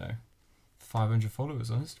like 500 followers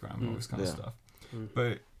on Instagram and all this kind of stuff.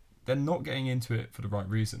 But they're not getting into it for the right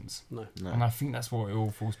reasons. No. And I think that's what it all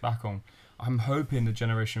falls back on. I'm hoping the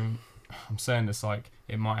generation, I'm saying this like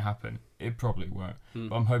it might happen, it probably won't,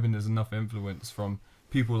 but I'm hoping there's enough influence from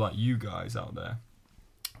people like you guys out there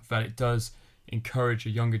that it does encourage a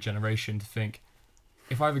younger generation to think,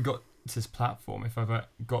 if I ever got to this platform, if I ever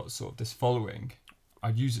got sort of this following,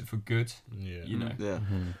 I'd use it for good. Yeah.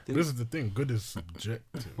 This is the thing. Good is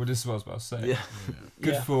subjective. Well, this is what I was about to say. Yeah.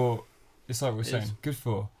 Good for. It's like we're saying. Good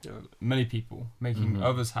for many people, making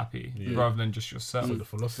others happy rather than just yourself. So the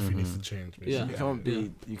philosophy needs to change.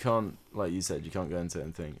 Basically. You can't, like you said, you can't go into it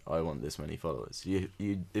and think, I want this many followers.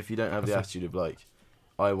 If you don't have the attitude of like,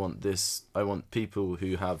 I want people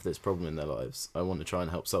who have this problem in their lives, I want to try and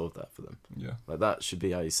help solve that for them. Yeah. Like that should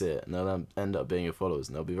be how you see it, and they'll end up being your followers,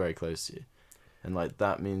 and they'll be very close to you. And like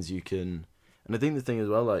that means you can, and I think the thing as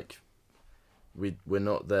well, like we're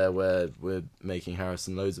not there where we're making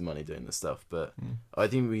Harrison loads of money doing this stuff, but I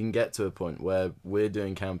think we can get to a point where we're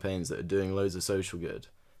doing campaigns that are doing loads of social good,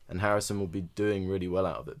 and Harrison will be doing really well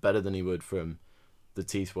out of it, better than he would from the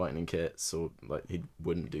teeth whitening kits, or like he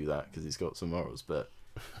wouldn't do that because he's got some morals, but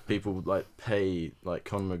people like pay like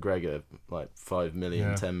Conor McGregor like 5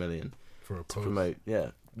 million, 10 million for a to post. promote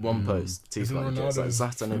one post. Isn't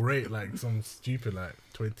Ronaldo's rate like some stupid like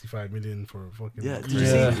 25 million for a fucking Did you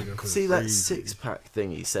see that 6-pack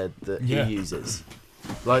thing he said that he uses?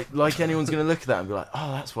 like anyone's gonna look at that and be like,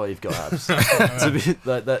 oh, that's why you've got abs. To be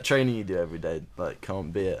like that training you do every day, like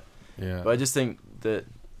can't be it. Yeah. But I just think that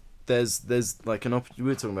there's like an opportunity. We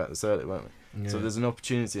were talking about this earlier, weren't we? Yeah. So there's an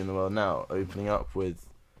opportunity in the world now opening up with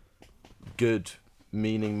good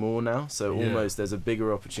meaning more now. So almost there's a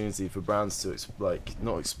bigger opportunity for brands to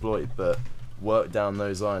not exploit, but work down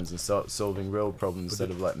those lines and start solving real problems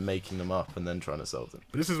instead of like making them up and then trying to solve them.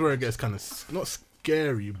 But this is where it gets kind of not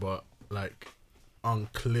scary, but like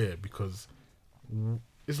unclear, because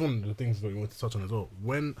it's one of the things that we want to touch on as well.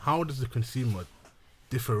 How does the consumer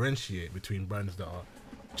differentiate between brands that are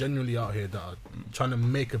genuinely out here that are trying to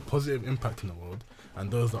make a positive impact in the world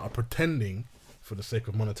and those that are pretending for the sake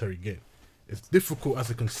of monetary gain? It's difficult as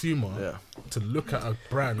a consumer to look at a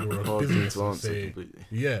brand or a business and say,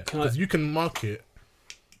 because you can market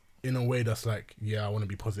in a way that's like, I want to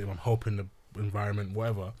be positive, I'm helping the environment,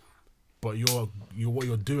 whatever. But what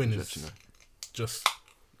you're doing is just,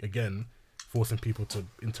 again, forcing people to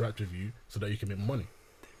interact with you so that you can make money.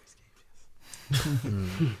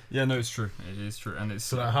 Yeah, no, it's true. It is true, and it's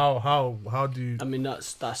so. Like, how do you? I mean,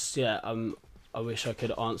 that's I wish I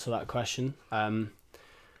could answer that question.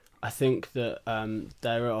 I think that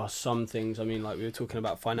there are some things. I mean, like we were talking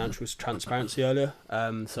about financial transparency earlier.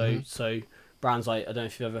 So brands like, I don't know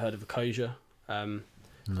if you've ever heard of Ecosia.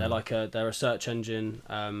 They're a search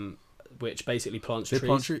engine which basically plants trees.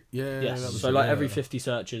 Plant tree? Yeah. So every 50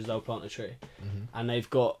 searches they'll plant a tree, and they've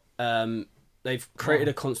got they've created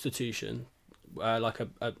a constitution,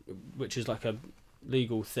 which is like a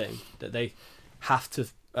legal thing that they have to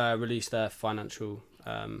release their financial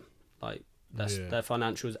their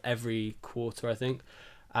financials every quarter, I think.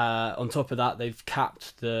 On top of that, they've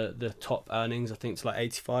capped the top earnings, I think, to like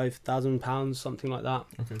 £85,000, something like that.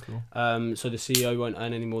 Okay, cool. So the CEO won't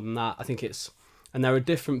earn any more than that. I think and there are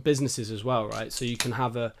different businesses as well, right? So you can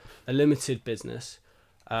have a limited business.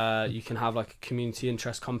 You can have like a community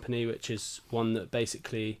interest company, which is one that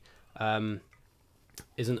basically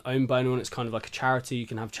isn't owned by anyone. It's kind of like a charity. You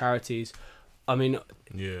can have charities. I mean,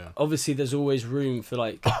 obviously there's always room for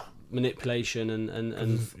like manipulation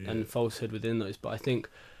and falsehood within those, but I think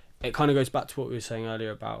it kind of goes back to what we were saying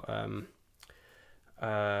earlier about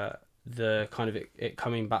the kind of it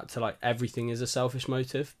coming back to like everything is a selfish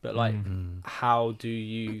motive, but like how do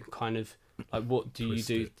you kind of like what do you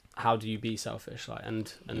do? How do you be selfish? Like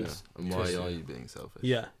and why are you being selfish?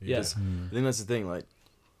 Yeah. I think that's the thing. Like,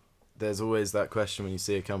 there's always that question when you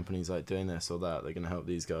see a company's like doing this or that. They're going to help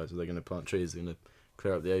these guys, or they're going to plant trees, they're going to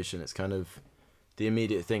clear up the ocean. It's kind of the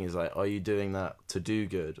immediate thing is like, are you doing that to do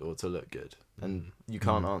good or to look good? And you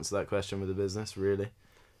can't answer that question with a business, really.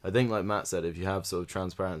 I think, like Matt said, if you have sort of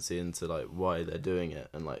transparency into like why they're doing it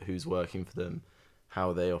and like who's working for them,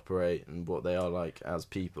 how they operate, and what they are like as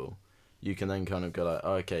people, you can then kind of go like,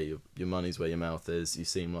 oh, okay, your money's where your mouth is. You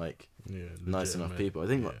seem like nice enough people. I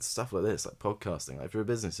think like stuff like this, like podcasting, like for a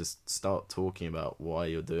business, just start talking about why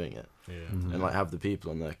you're doing it, and like have the people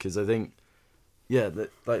on there, because I think, that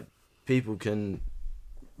like people can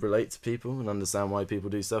relate to people and understand why people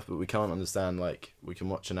do stuff, but we can't understand, like, we can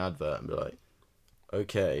watch an advert and be like,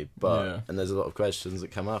 okay, but and there's a lot of questions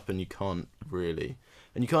that come up, and you can't really,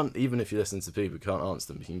 and you can't, even if you listen to people, you can't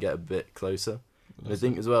answer them. You can get a bit closer. And I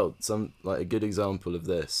think as well, some like a good example of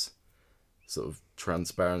this sort of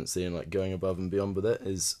transparency and like going above and beyond with it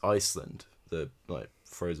is Iceland, the like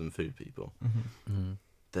frozen food people.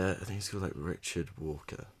 I think it's called like Richard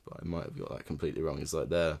Walker, but I might have got that completely wrong. It's like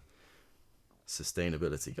their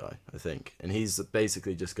sustainability guy, I think, and he's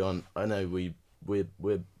basically just gone, I know we're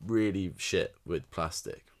really shit with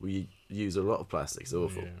plastic. We use a lot of plastic, it's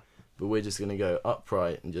awful, but we're just gonna go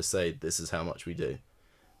upright and just say this is how much we do,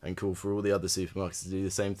 and call for all the other supermarkets to do the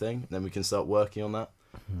same thing. And then we can start working on that.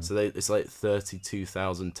 So it's like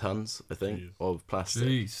 32,000 tons, I think, of plastic.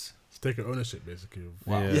 Jeez. It's taking ownership, basically.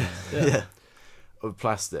 Yeah. Of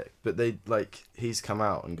plastic. But he's come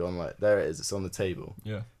out and gone like, there it is, it's on the table.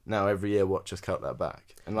 Yeah. Now every year, watch us cut that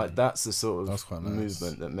back. And like that's the sort of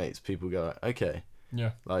movement that makes people go like, okay.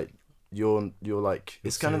 Yeah. Like you're like,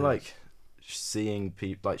 it's kind of like seeing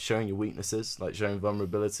people, like showing your weaknesses, like showing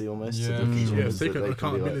vulnerability almost. Taking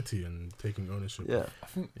accountability and taking ownership. I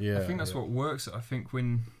think that's what works. I think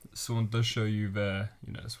when someone does show you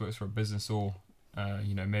this works for a business, or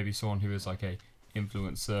maybe someone who is like a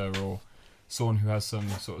influencer or someone who has some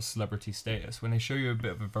sort of celebrity status, when they show you a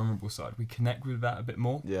bit of a vulnerable side, we connect with that a bit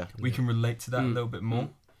more. We can relate to that a little bit more.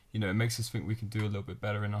 It makes us think we can do a little bit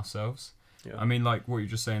better in ourselves. I mean, like what you're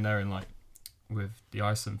just saying there, and like with the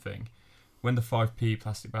Iceland thing, when the 5p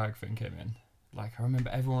plastic bag thing came in, like I remember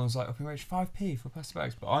everyone was like, up in rage, 5p for plastic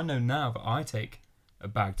bags. But I know now that I take a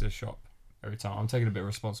bag to the shop every time. I'm taking a bit of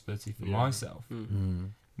responsibility for myself.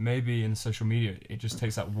 Maybe in social media, it just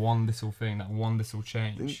takes that one little thing, that one little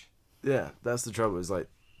change. Yeah, that's the trouble. Is like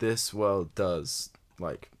this world does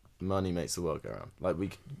like money makes the world go round.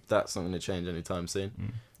 Like that's not going to change anytime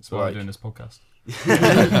soon. That's why we're doing this podcast.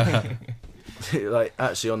 Like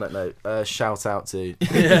actually on that note, shout out to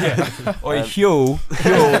Oi, Huel,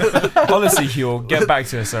 honestly, Huel, get back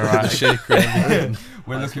to us, alright?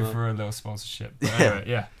 We're looking for a little sponsorship. But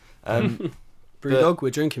anyway, Brewdog, we're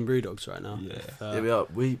drinking Brewdogs right now. Yeah, we are.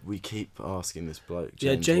 We keep asking this bloke.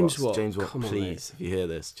 James Watt. James Watt, come please, if you hear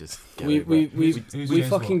this, just get we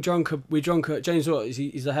fucking drunk a James Watt.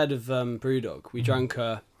 He's the head of Brewdog. We drank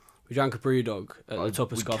a Brewdog at the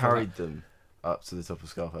top of Scarfell. We carried them up to the top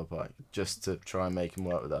of Scarfell Pike just to try and make him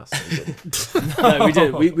work with us. No, we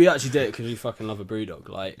did. We actually did it because we fucking love a Brewdog.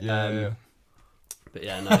 Like, but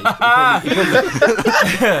yeah, no.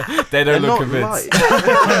 They don't look convinced.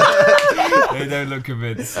 They don't look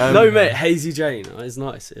convinced. No, mate, Hazy Jane. Oh, it's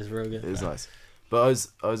nice. It's real good. It's nice. But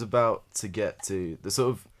I was about to get to the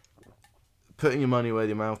sort of putting your money where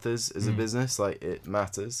your mouth is a business. Like, it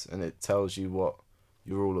matters and it tells you what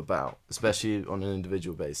you're all about, especially on an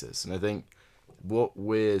individual basis. And I think what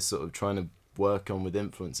we're sort of trying to work on with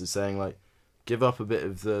influence is saying, like, give up a bit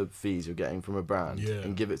of the fees you're getting from a brand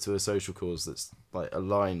and give it to a social cause that's like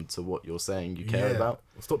aligned to what you're saying you care about.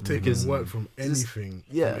 Stop taking work from anything,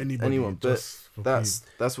 from anyone. But that's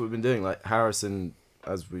what we've been doing. Like Harrison,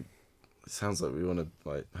 it sounds like we want to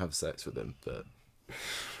like have sex with him, but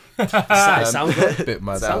sounds like a bit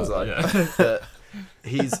mad. Sounds like. But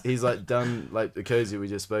he's like done like the Cozy we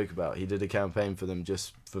just spoke about. He did a campaign for them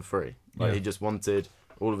just for free. Like he just wanted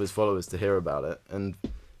all of his followers to hear about it, and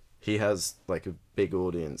he has like a big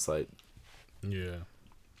audience, like way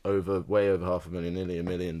over 500,000, nearly 1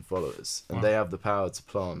 million followers, and they have the power to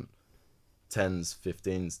plant 10s,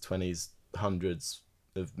 15s, 20s, hundreds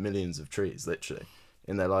of millions of trees, literally,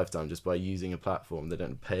 in their lifetime, just by using a platform. They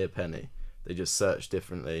don't pay a penny. They just search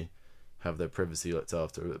differently, have their privacy looked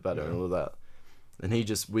after a bit better, and all of that. And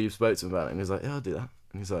we spoke to him about it, and he was like, "Yeah, I'll do that."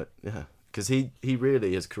 And he's like, "Yeah," because he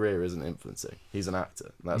really, his career isn't influencing. He's an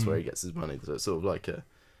actor, and that's where he gets his money. So it's sort of like a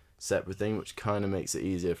separate thing, which kind of makes it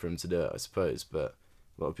easier for him to do it, I suppose, but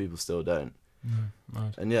a lot of people still don't.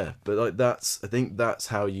 And but like I think that's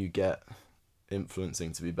how you get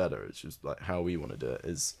influencing to be better. It's just like how we want to do it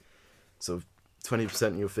is sort of 20%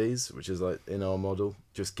 of your fees, which is like in our model,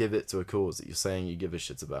 just give it to a cause that you're saying you give a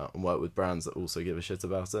shit about, and work with brands that also give a shit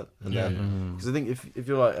about it. And then because I think if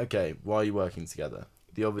you're like, okay, why are you working together,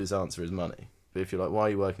 the obvious answer is money. But if you're like, why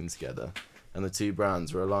are you working together, and the two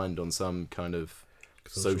brands are aligned on some kind of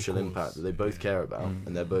social impact that they both care about,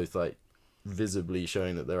 and they're both like visibly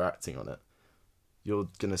showing that they're acting on it, you're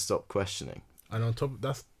gonna stop questioning. And on top of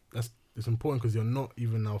that's it's important because you're not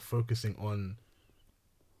even now focusing on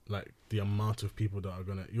like the amount of people that are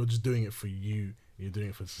you're just doing it for you, you're doing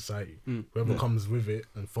it for society. Whoever comes with it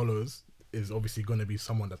and follows is obviously going to be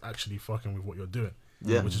someone that's actually fucking with what you're doing,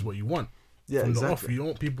 which is what you want. From the off, you don't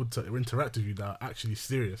want people to interact with you that are actually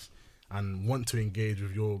serious and want to engage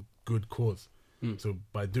with your good cause. So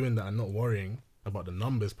by doing that and not worrying about the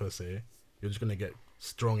numbers per se, you're just going to get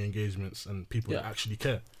strong engagements and people that actually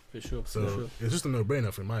care. For sure. So it's just a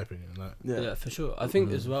no-brainer, in my opinion. Like, yeah, for sure. I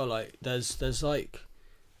think as well, like there's like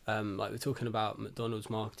we're talking about McDonald's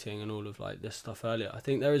marketing and all of like this stuff earlier. I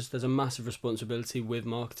think there's a massive responsibility with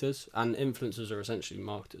marketers, and influencers are essentially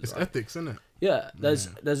marketers. It's ethics, isn't it? Yeah, there's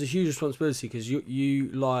a huge responsibility because you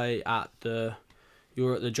lie at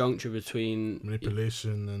you're at the juncture between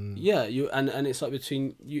manipulation and and it's like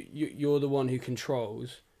between you're the one who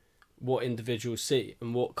controls what individuals see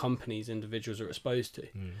and what companies individuals are exposed to.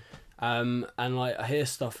 And like I hear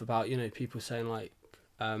stuff about people saying like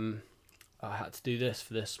I had to do this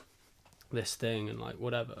for this thing and like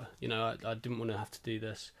whatever, I didn't want to have to do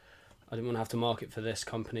this, I didn't want to have to market for this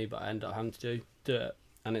company, but I ended up having to do it.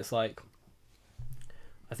 And it's like,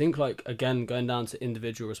 I think like again going down to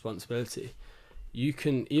individual responsibility, you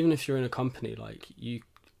can, even if you're in a company, like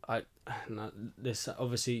this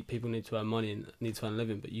obviously people need to earn money and need to earn a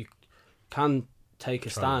living, but you can take a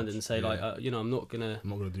stand and say like I'm not gonna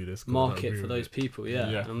do this market for those people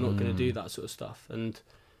and I'm not gonna do that sort of stuff, and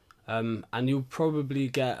you'll probably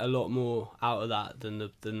get a lot more out of that than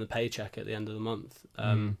the paycheck at the end of the month.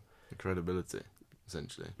 The credibility,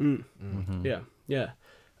 essentially. And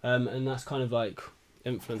that's kind of like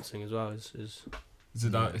influencing as well. Is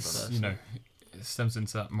that it stems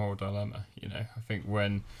into that moral dilemma. I think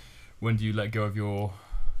when do you let go of your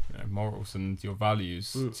morals and your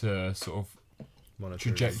values to sort of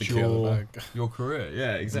traject your career?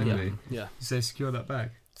 Yeah, exactly. Yeah. You say secure that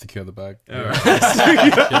bag. Secure the bag. I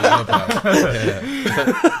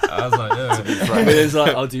was like, but it's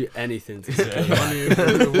like, I'll do anything to secure the money.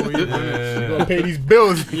 Gotta pay these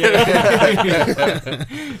bills.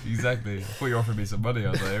 Exactly. I thought you offered me some money. I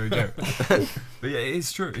was like, here we go. But yeah,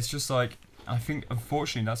 it's true. It's just like, I think,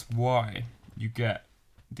 unfortunately, that's why you get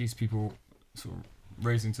these people sort of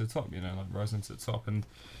rising to the top, rising to the top. And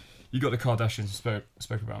you got the Kardashians spoke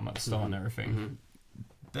about them at the start and everything. Mm-hmm.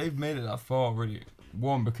 They've made it that far, really.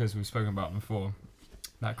 One, because we've spoken about them before,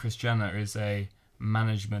 that Kris Jenner is a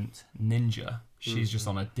management ninja. She's just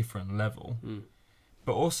on a different level.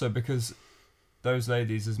 But also because those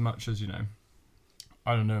ladies, as much as,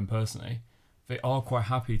 I don't know them personally, they are quite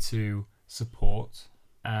happy to support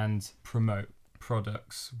and promote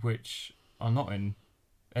products which are not in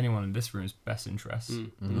anyone in this room's best interest,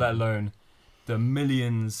 let alone the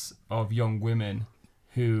millions of young women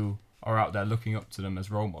who are out there looking up to them as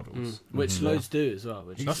role models. Which loads do as well.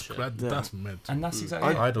 That's mad. And that's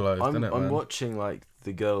exactly idolised, isn't it, I'm watching like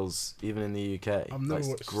the girls, even in the UK,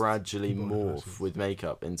 like, gradually morph with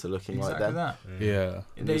makeup into looking like them. That. Yeah.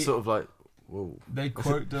 They're sort of like, whoa. They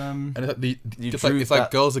quote them. And it's like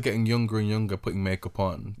girls are getting younger and younger putting makeup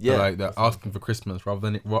on. Yeah. They're asking for Christmas rather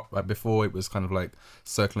than like before it was kind of like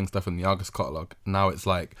circling stuff in the Argos catalogue. Now it's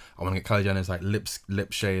like, I want to get Kylie Jenner's like lip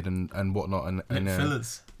shade and whatnot. And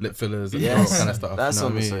fillers. Lip fillers and all kind of stuff. That's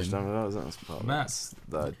on the social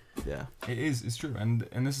media. Yeah. It is. It's true. And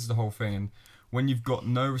this is the whole thing. And when you've got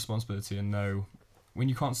no responsibility and when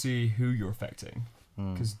you can't see who you're affecting,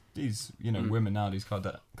 because these, women now, these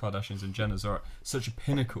Kardashians and Jenners are at such a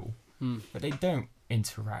pinnacle, but they don't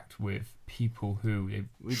interact with people who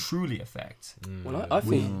they truly affect. Well, I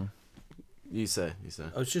think... You say.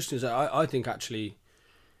 I was just going to say, I think actually,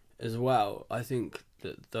 as well, I think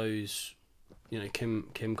that those... Kim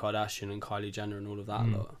Kardashian and Kylie Jenner and all of that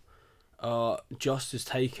lot are just as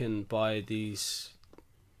taken by these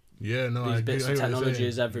bits of technology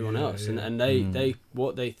as everyone else. Yeah. And they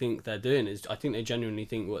what they think they're doing is, I think they genuinely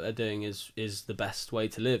think what they're doing is the best way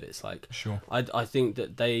to live. It's like, sure. I think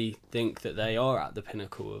that they think that they are at the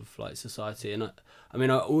pinnacle of like society. And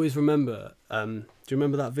I always remember, do you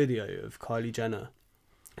remember that video of Kylie Jenner?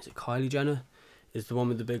 Is it Kylie Jenner? Is the one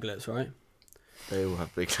with the big lips, right? They all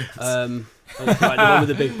have big lips. Right, the one with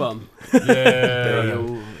the big bum.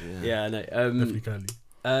 Yeah, I know. Definitely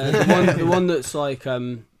Kylie. The one that's like,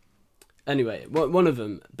 anyway, one of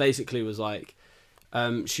them basically was like,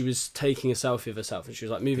 she was taking a selfie of herself and she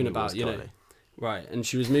was like moving about, right, and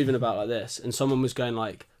she was moving about like this, and someone was going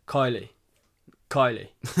like, Kylie,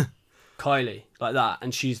 like that,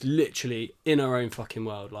 and she's literally in her own fucking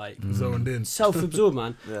world, like zoned in, self-absorbed,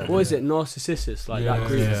 man. What is it, Narcissus, like that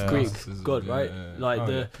Greek god, right?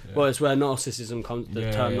 Well, it's where narcissism comes.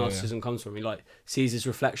 The term narcissism comes from. He like sees his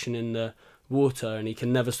reflection in the water, and he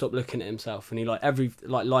can never stop looking at himself, and he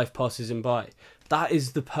life passes him by. That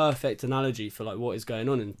is the perfect analogy for like what is going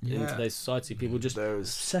on in today's society. People just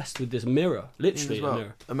obsessed with this mirror, literally a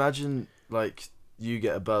mirror. Imagine like you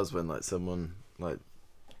get a buzz when like someone like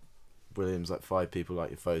Williams, like 5 people like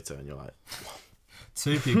your photo, and you're like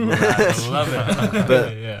 2 people like, I love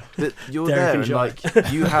it. But you're Derek there and like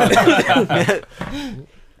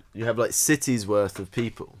you have like cities worth of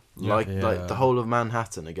people, like the whole of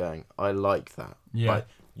Manhattan are going, I like that. Like,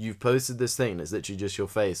 you've posted this thing and it's literally just your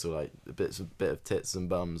face, or like a bit of tits and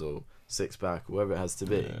bums, or 6-pack, or whatever it has to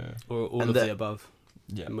be, or all of the above.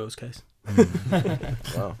 In Will's case.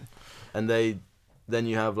 Wow. And then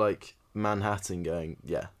you have like Manhattan going,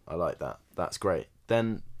 I like that, that's great.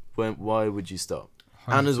 Then why would you stop?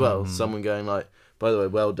 100%. And as well, someone going like, by the way,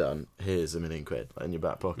 well done, here's £1 million like, in your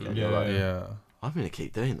back pocket, and you're like, I'm gonna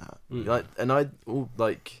keep doing that. Like, and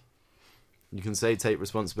like, you can say take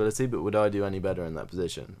responsibility, but would I do any better in that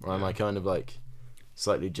position? Or am I kind of like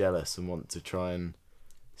slightly jealous and want to try and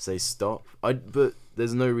say stop? But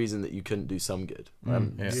there's no reason that you couldn't do some good. I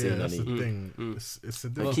haven't seen that's any. The thing. It's a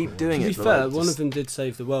they keep doing it. To be fair, one of them did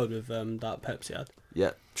save the world with that Pepsi ad.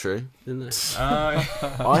 Yeah, true. Didn't they?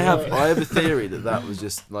 I have a theory that was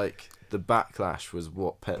just like the backlash was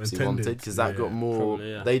what Pepsi wanted, because that got more.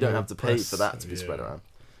 Probably, they don't have to pay for that to be spread around.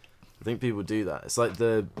 I think people do that. It's like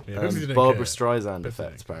the Barbara Streisand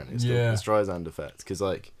effect, apparently. It's called the Streisand effect, because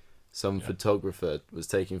like some photographer was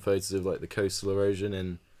taking photos of like the coastal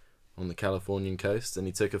erosion on the Californian coast, and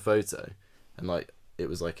he took a photo, and like it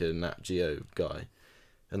was like a Nat Geo guy,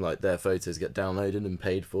 and like their photos get downloaded and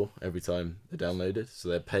paid for every time they're downloaded, so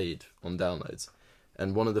they're paid on downloads.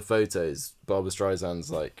 And one of the photos, Barbara Streisand's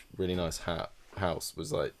like really nice house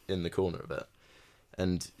was like in the corner of it,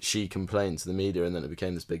 and she complained to the media, and then it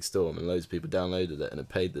became this big storm, and loads of people downloaded it, and it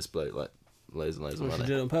paid this bloke like loads and loads of money. She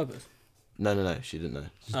did it on purpose? No, she didn't know.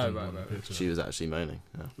 Right. She was actually moaning.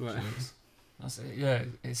 Yeah. Right. That's it. Yeah,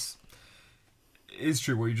 it's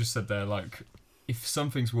true what you just said there. Like, if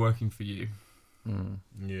something's working for you,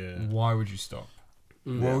 why would you stop?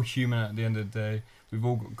 We're all human at the end of the day. We've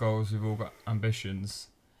all got goals. We've all got ambitions,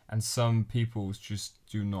 and some people's just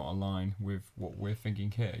do not align with what we're thinking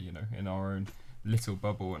here. You know, in our own little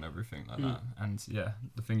bubble and everything like that. And yeah,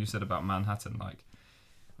 the thing you said about Manhattan, like,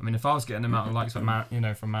 I mean, if I was getting the amount of likes from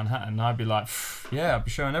Manhattan, I'd be like, yeah, I'd be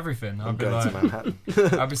showing everything. I'd be going like, to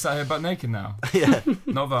Manhattan. I'd be sat here butt naked now. Yeah.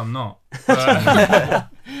 Not that I'm not.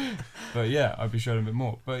 But yeah, I'd be showing a bit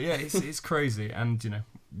more. But yeah, it's crazy, and you know,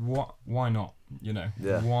 why not? You know,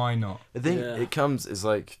 why not? I think it's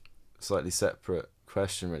like slightly separate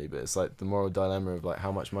question really, but it's like the moral dilemma of like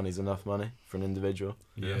how much money is enough money for an individual.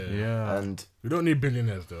 Yeah. And we don't need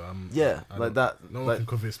billionaires though. Like that. No one can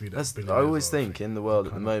convince me that. I always think in the world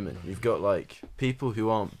at the moment, you've got like people who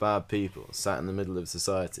aren't bad people sat in the middle of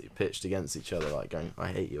society, pitched against each other, like going, "I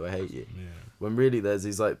hate you, I hate you." Yeah. When really there's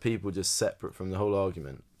these like people just separate from the whole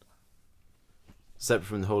argument.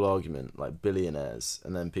 Like billionaires,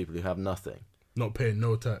 and then people who have nothing. Not paying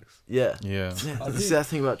no tax. Yeah. See that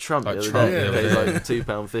thing about Trump the other day? He paid like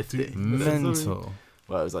 £2.50. Mental.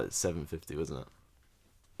 Well, it was like $7.50, wasn't it?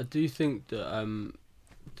 I do think that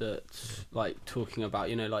that like talking about,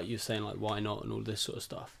 you know, like you're saying, like why not and all this sort of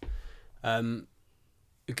stuff. A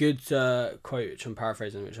good quote, which I'm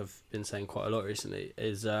paraphrasing, which I've been saying quite a lot recently,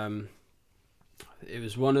 is it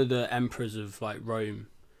was one of the emperors of like Rome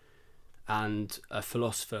and a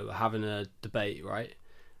philosopher were having a debate, right?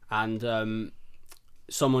 And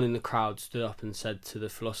someone in the crowd stood up and said to the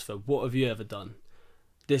philosopher, "What have you ever done?"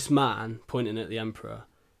 This man, pointing at the emperor,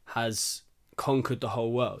 has conquered the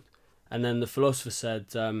whole world. And then the philosopher said,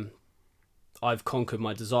 I've conquered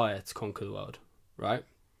my desire to conquer the world, right?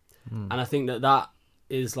 And I think that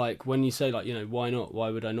is like, when you say like, you know, why not?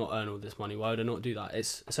 Why would I not earn all this money? Why would I not do that?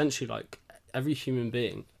 It's essentially like every human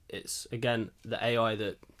being, it's again the AI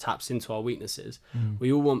that taps into our weaknesses.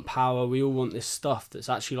 We all want power, we all want this stuff that's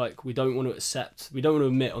actually like we don't want to accept, we don't want to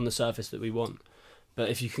admit on the surface that we want. But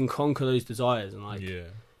if you can conquer those desires and like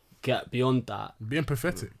get beyond that, be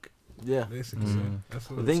empathetic. Yeah, basically. That's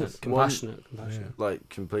what I think compassionate. Like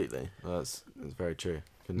completely. That's very true.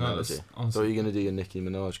 Good No, analogy. I thought you were gonna do your Nicki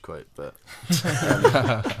Minaj quote, but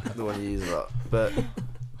the one you use a lot. But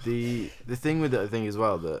the thing with it, I think as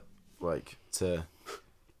well, that like to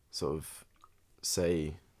sort of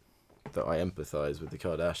say that I empathise with the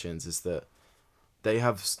Kardashians is that they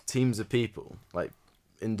have teams of people, like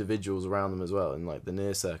individuals around them as well, in like the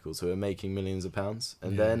near circles, who are making millions of pounds,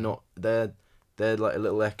 and they're like a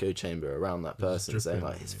little echo chamber around that person, saying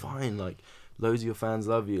like, it's fine, like loads of your fans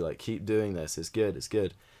love you, like keep doing this, it's good.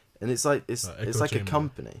 And it's like it's like a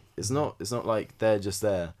company. It's not like they're just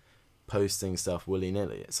there posting stuff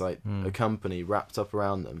willy-nilly. It's like a company wrapped up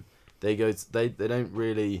around them. They don't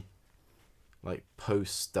really like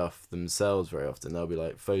post stuff themselves very often. They'll be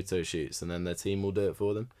like photo shoots, and then their team will do it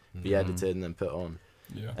for them, be edited and then put on.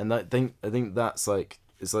 Yeah. And I think that's like,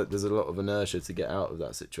 it's like there's a lot of inertia to get out of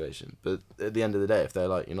that situation. But at the end of the day, if they're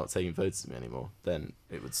like, you're not taking photos of me anymore, then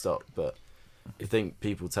it would stop. But I think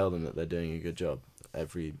people tell them that they're doing a good job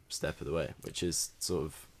every step of the way, which is sort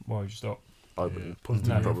of... Why would you stop? I wouldn't.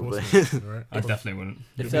 Probably. Right? I definitely wouldn't.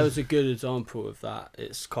 If there was a good example of that,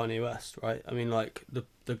 it's Kanye West, right? I mean, like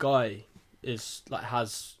the guy is like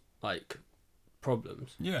has like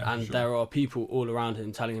problems, and sure. There are people all around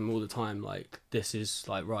him telling him all the time like, this is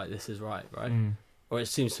like right, this is right. Or it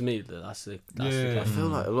seems to me that that's the case. I feel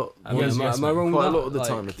like a lot. Am I wrong? Quite a lot of the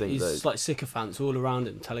time, I think he's like sycophants all around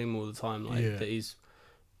him, telling him all the time like that he's.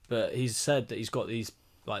 But he's said that he's got these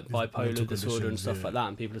like bipolar disorder and stuff like that,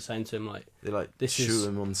 and people are saying to him like, they like this shoot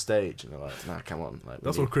him on stage, and they're like, nah, come on, like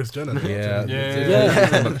that's what Kris Jenner did.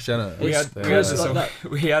 Jenner. We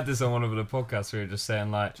had this on one of the podcasts. We were just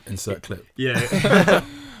saying like, insert clip.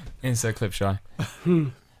 Insert clip, Shy.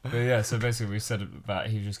 But yeah, so basically we said about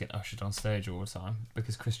he was just getting ushered on stage all the time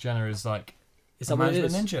because Kris Jenner is like, is that what it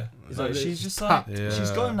is? Ninja. Like, she's just like,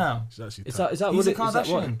 she's got him now. She's actually is that He's what a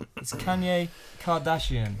Kardashian. It's Kanye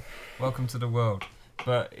Kardashian. Welcome to the world.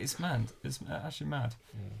 But it's mad. It's actually mad.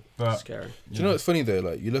 But scary. Do you know what's funny though?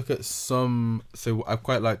 Like you look at some. So I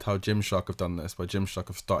quite liked how Gymshark have done this. But Gymshark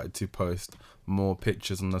have started to post more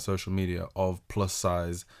pictures on their social media of plus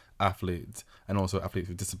size athletes and also athletes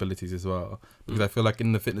with disabilities as well. Because I feel like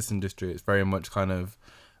in the fitness industry, it's very much kind of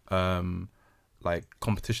like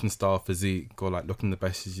competition style physique or like looking the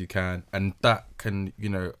best as you can, and that can, you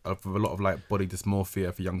know, have a lot of like body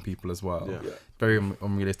dysmorphia for young people as well. Very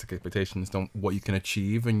unrealistic expectations on what you can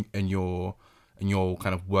achieve in your and your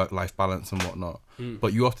kind of work-life balance and whatnot.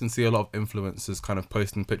 But you often see a lot of influencers kind of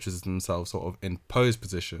posting pictures of themselves sort of in pose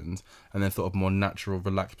positions and then sort of more natural,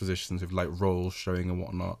 relaxed positions with like rolls showing and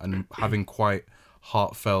whatnot, and having quite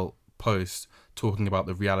heartfelt posts talking about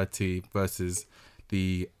the reality versus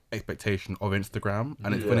the expectation of Instagram.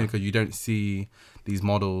 And it's funny because you don't see these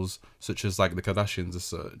models such as like the Kardashians as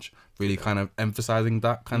such really kind of emphasizing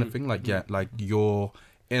that kind of thing. Like, like you're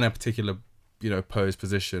in a particular, pose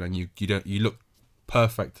position and you look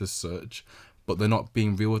perfect as such, but they're not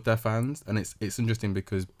being real with their fans. And it's interesting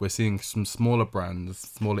because we're seeing some smaller brands,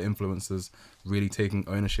 smaller influencers really taking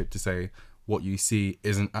ownership to say what you see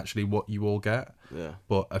isn't actually what you all get. Yeah.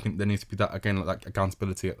 But I think there needs to be that, again, like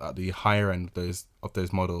accountability at the higher end of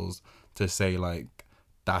those models to say like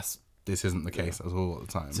this isn't the case at all at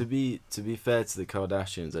the time. To be fair to the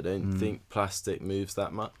Kardashians, I don't think plastic moves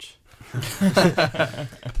that much. Yeah,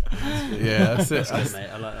 that's it. That's good, mate.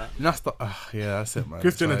 I like that. That's it, man.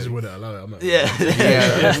 Kris Jenner just wouldn't allow it. I'm not that's the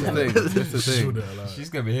thing. That's the thing. She's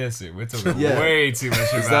gonna be here soon. We're talking way too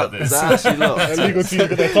much about this. Is that actually locked? Legal team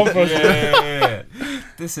get their conference. Yeah.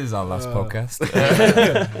 This is our last podcast.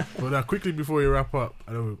 But now, quickly before we wrap up,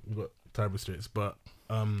 I know we've got time restraints, but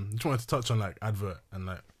just wanted to touch on like advert and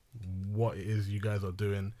like what it is you guys are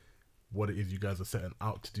doing, what it is you guys are setting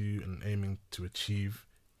out to do and aiming to achieve,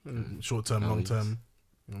 short term, long term.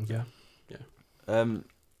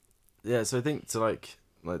 So I think to like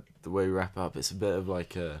the way we wrap up, it's a bit of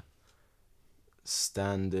like a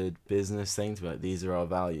standard business thing to be like, these are our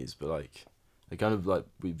values, but like I kind of like,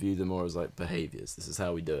 we view them more as like behaviors. This is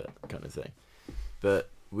how we do it, kind of thing. But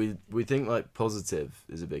we think like positive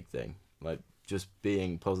is a big thing, like just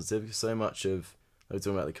being positive, because so much of, we're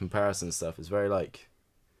talking about the comparison stuff, is very like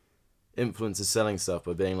influencers selling stuff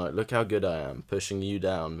by being like, look how good I am, pushing you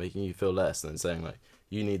down, making you feel less, and then saying like,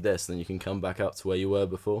 you need this, then you can come back up to where you were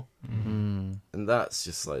before. And that's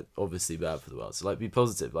just like obviously bad for the world. So like, be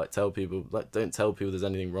positive, like tell people, like don't tell people there's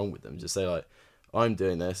anything wrong with them, just say like, I'm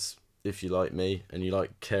doing this, if you like me and you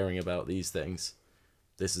like caring about these things,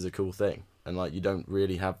 this is a cool thing. And like, you don't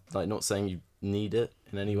really have, like, not saying you need it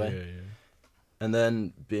in any way. And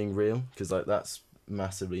then being real, because like that's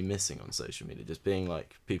massively missing on social media. Just being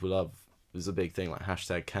like, people love, there's a big thing like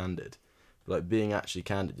 #candid, like being actually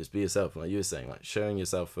candid, just be yourself. Like you were saying, like showing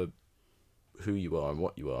yourself for who you are and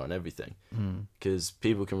what you are and everything, because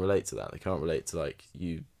people can relate to that. They can't relate to like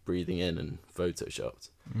you breathing in and photoshopped.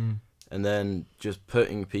 And then just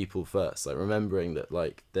putting people first, like remembering that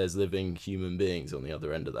like there's living human beings on the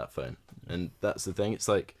other end of that phone. And that's the thing. It's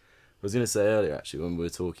like I was going to say earlier, actually, when we were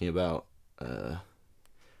talking about I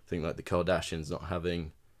think like the Kardashians not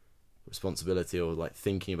having responsibility or like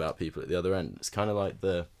thinking about people at the other end. It's kind of like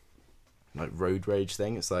the like road rage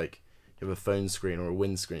thing. It's like you have a phone screen or a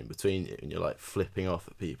windscreen between you and you're like flipping off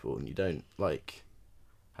at people and you don't like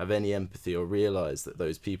have any empathy or realize that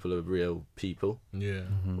those people are real people.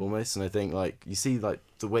 Almost. And I think like you see like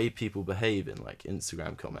the way people behave in like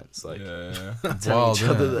Instagram comments, like telling each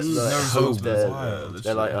other that like, hope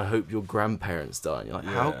they're like, I hope your grandparents die, and you're like,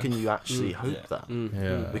 how can you actually hope that?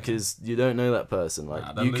 Because you don't know that person. Like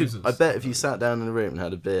you could, I bet if you sat down in a room and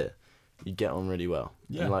had a beer, you'd get on really well.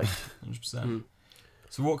 And, like 100%.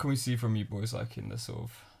 So what can we see from you boys like in the sort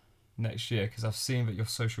of next year? Because I've seen that your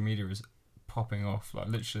social media is popping off, like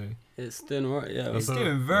literally. It's doing alright, yeah. It's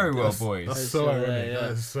doing very well, boys. That's so ironic.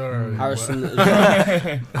 That's so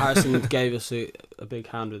ironic. Harrison gave us a big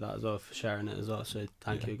hand with that as well, for sharing it as well. So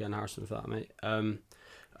thank you again, Harrison, for that, mate.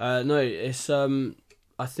 No, it's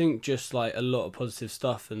I think just like a lot of positive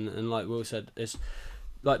stuff, and like Will said, it's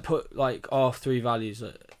like put like our 3 values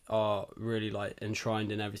that are really like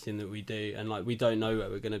enshrined in everything that we do, and like we don't know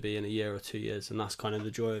where we're going to be in a year or 2 years, and that's kind of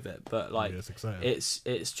the joy of it. But like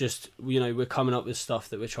it's just, you know, we're coming up with stuff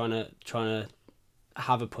that we're trying to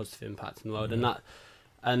have a positive impact in the world,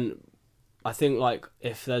 and I think like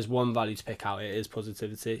if there's one value to pick out, it is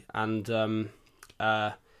positivity, and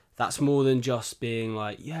that's more than just being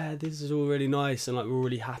like, yeah, this is all really nice and like we're all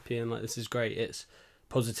really happy and like this is great. It's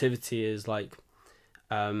positivity is like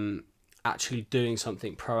actually doing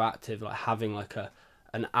something proactive, like having like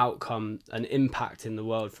an outcome, an impact in the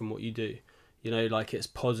world from what you do, you know, like it's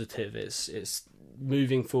positive, it's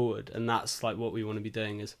moving forward, and that's like what we want to be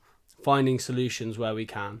doing, is finding solutions where we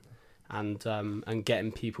can, and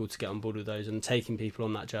getting people to get on board with those and taking people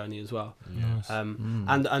on that journey as well.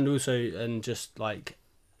 And also, and just like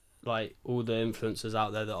all the influencers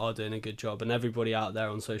out there that are doing a good job, and everybody out there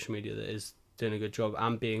on social media that is doing a good job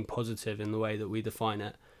and being positive in the way that we define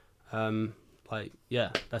it. Like,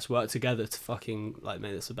 yeah, let's work together to fucking like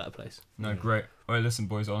make this a better place. No, great. All right, listen,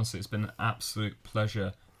 boys, honestly, it's been an absolute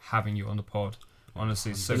pleasure having you on the pod.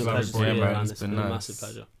 Honestly, so glad to be here, man. It's been a massive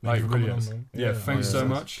pleasure. Like, really is. Yeah, thanks so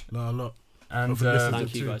much. No, a lot. And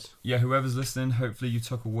thank you, guys. Yeah, whoever's listening, hopefully you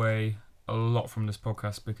took away a lot from this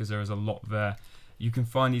podcast, because there is a lot there. You can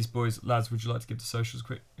find these boys. Lads, would you like to give the socials a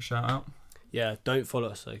quick shout out? Yeah, don't follow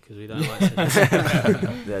us though, because we don't like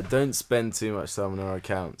it. Yeah, don't spend too much time on our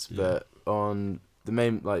accounts, but on the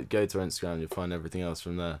main, like, go to our Instagram, you'll find everything else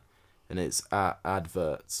from there. And it's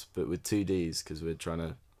 @adverts, but with 2 Ds, because we're trying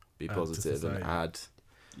to be positive and add.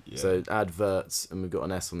 Yeah. So adverts, and we've got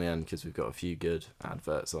an S on the end because we've got a few good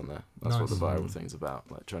adverts on there. That's what the viral thing's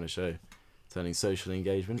about, like trying to show turning social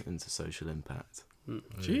engagement into social impact.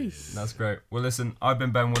 Jeez, that's great. Well, listen, I've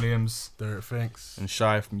been Ben Williams, Derek Finks, and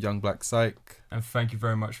Shy from Young Black Psych, and thank you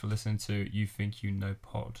very much for listening to You Think You Know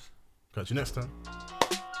Pod. Catch you next time.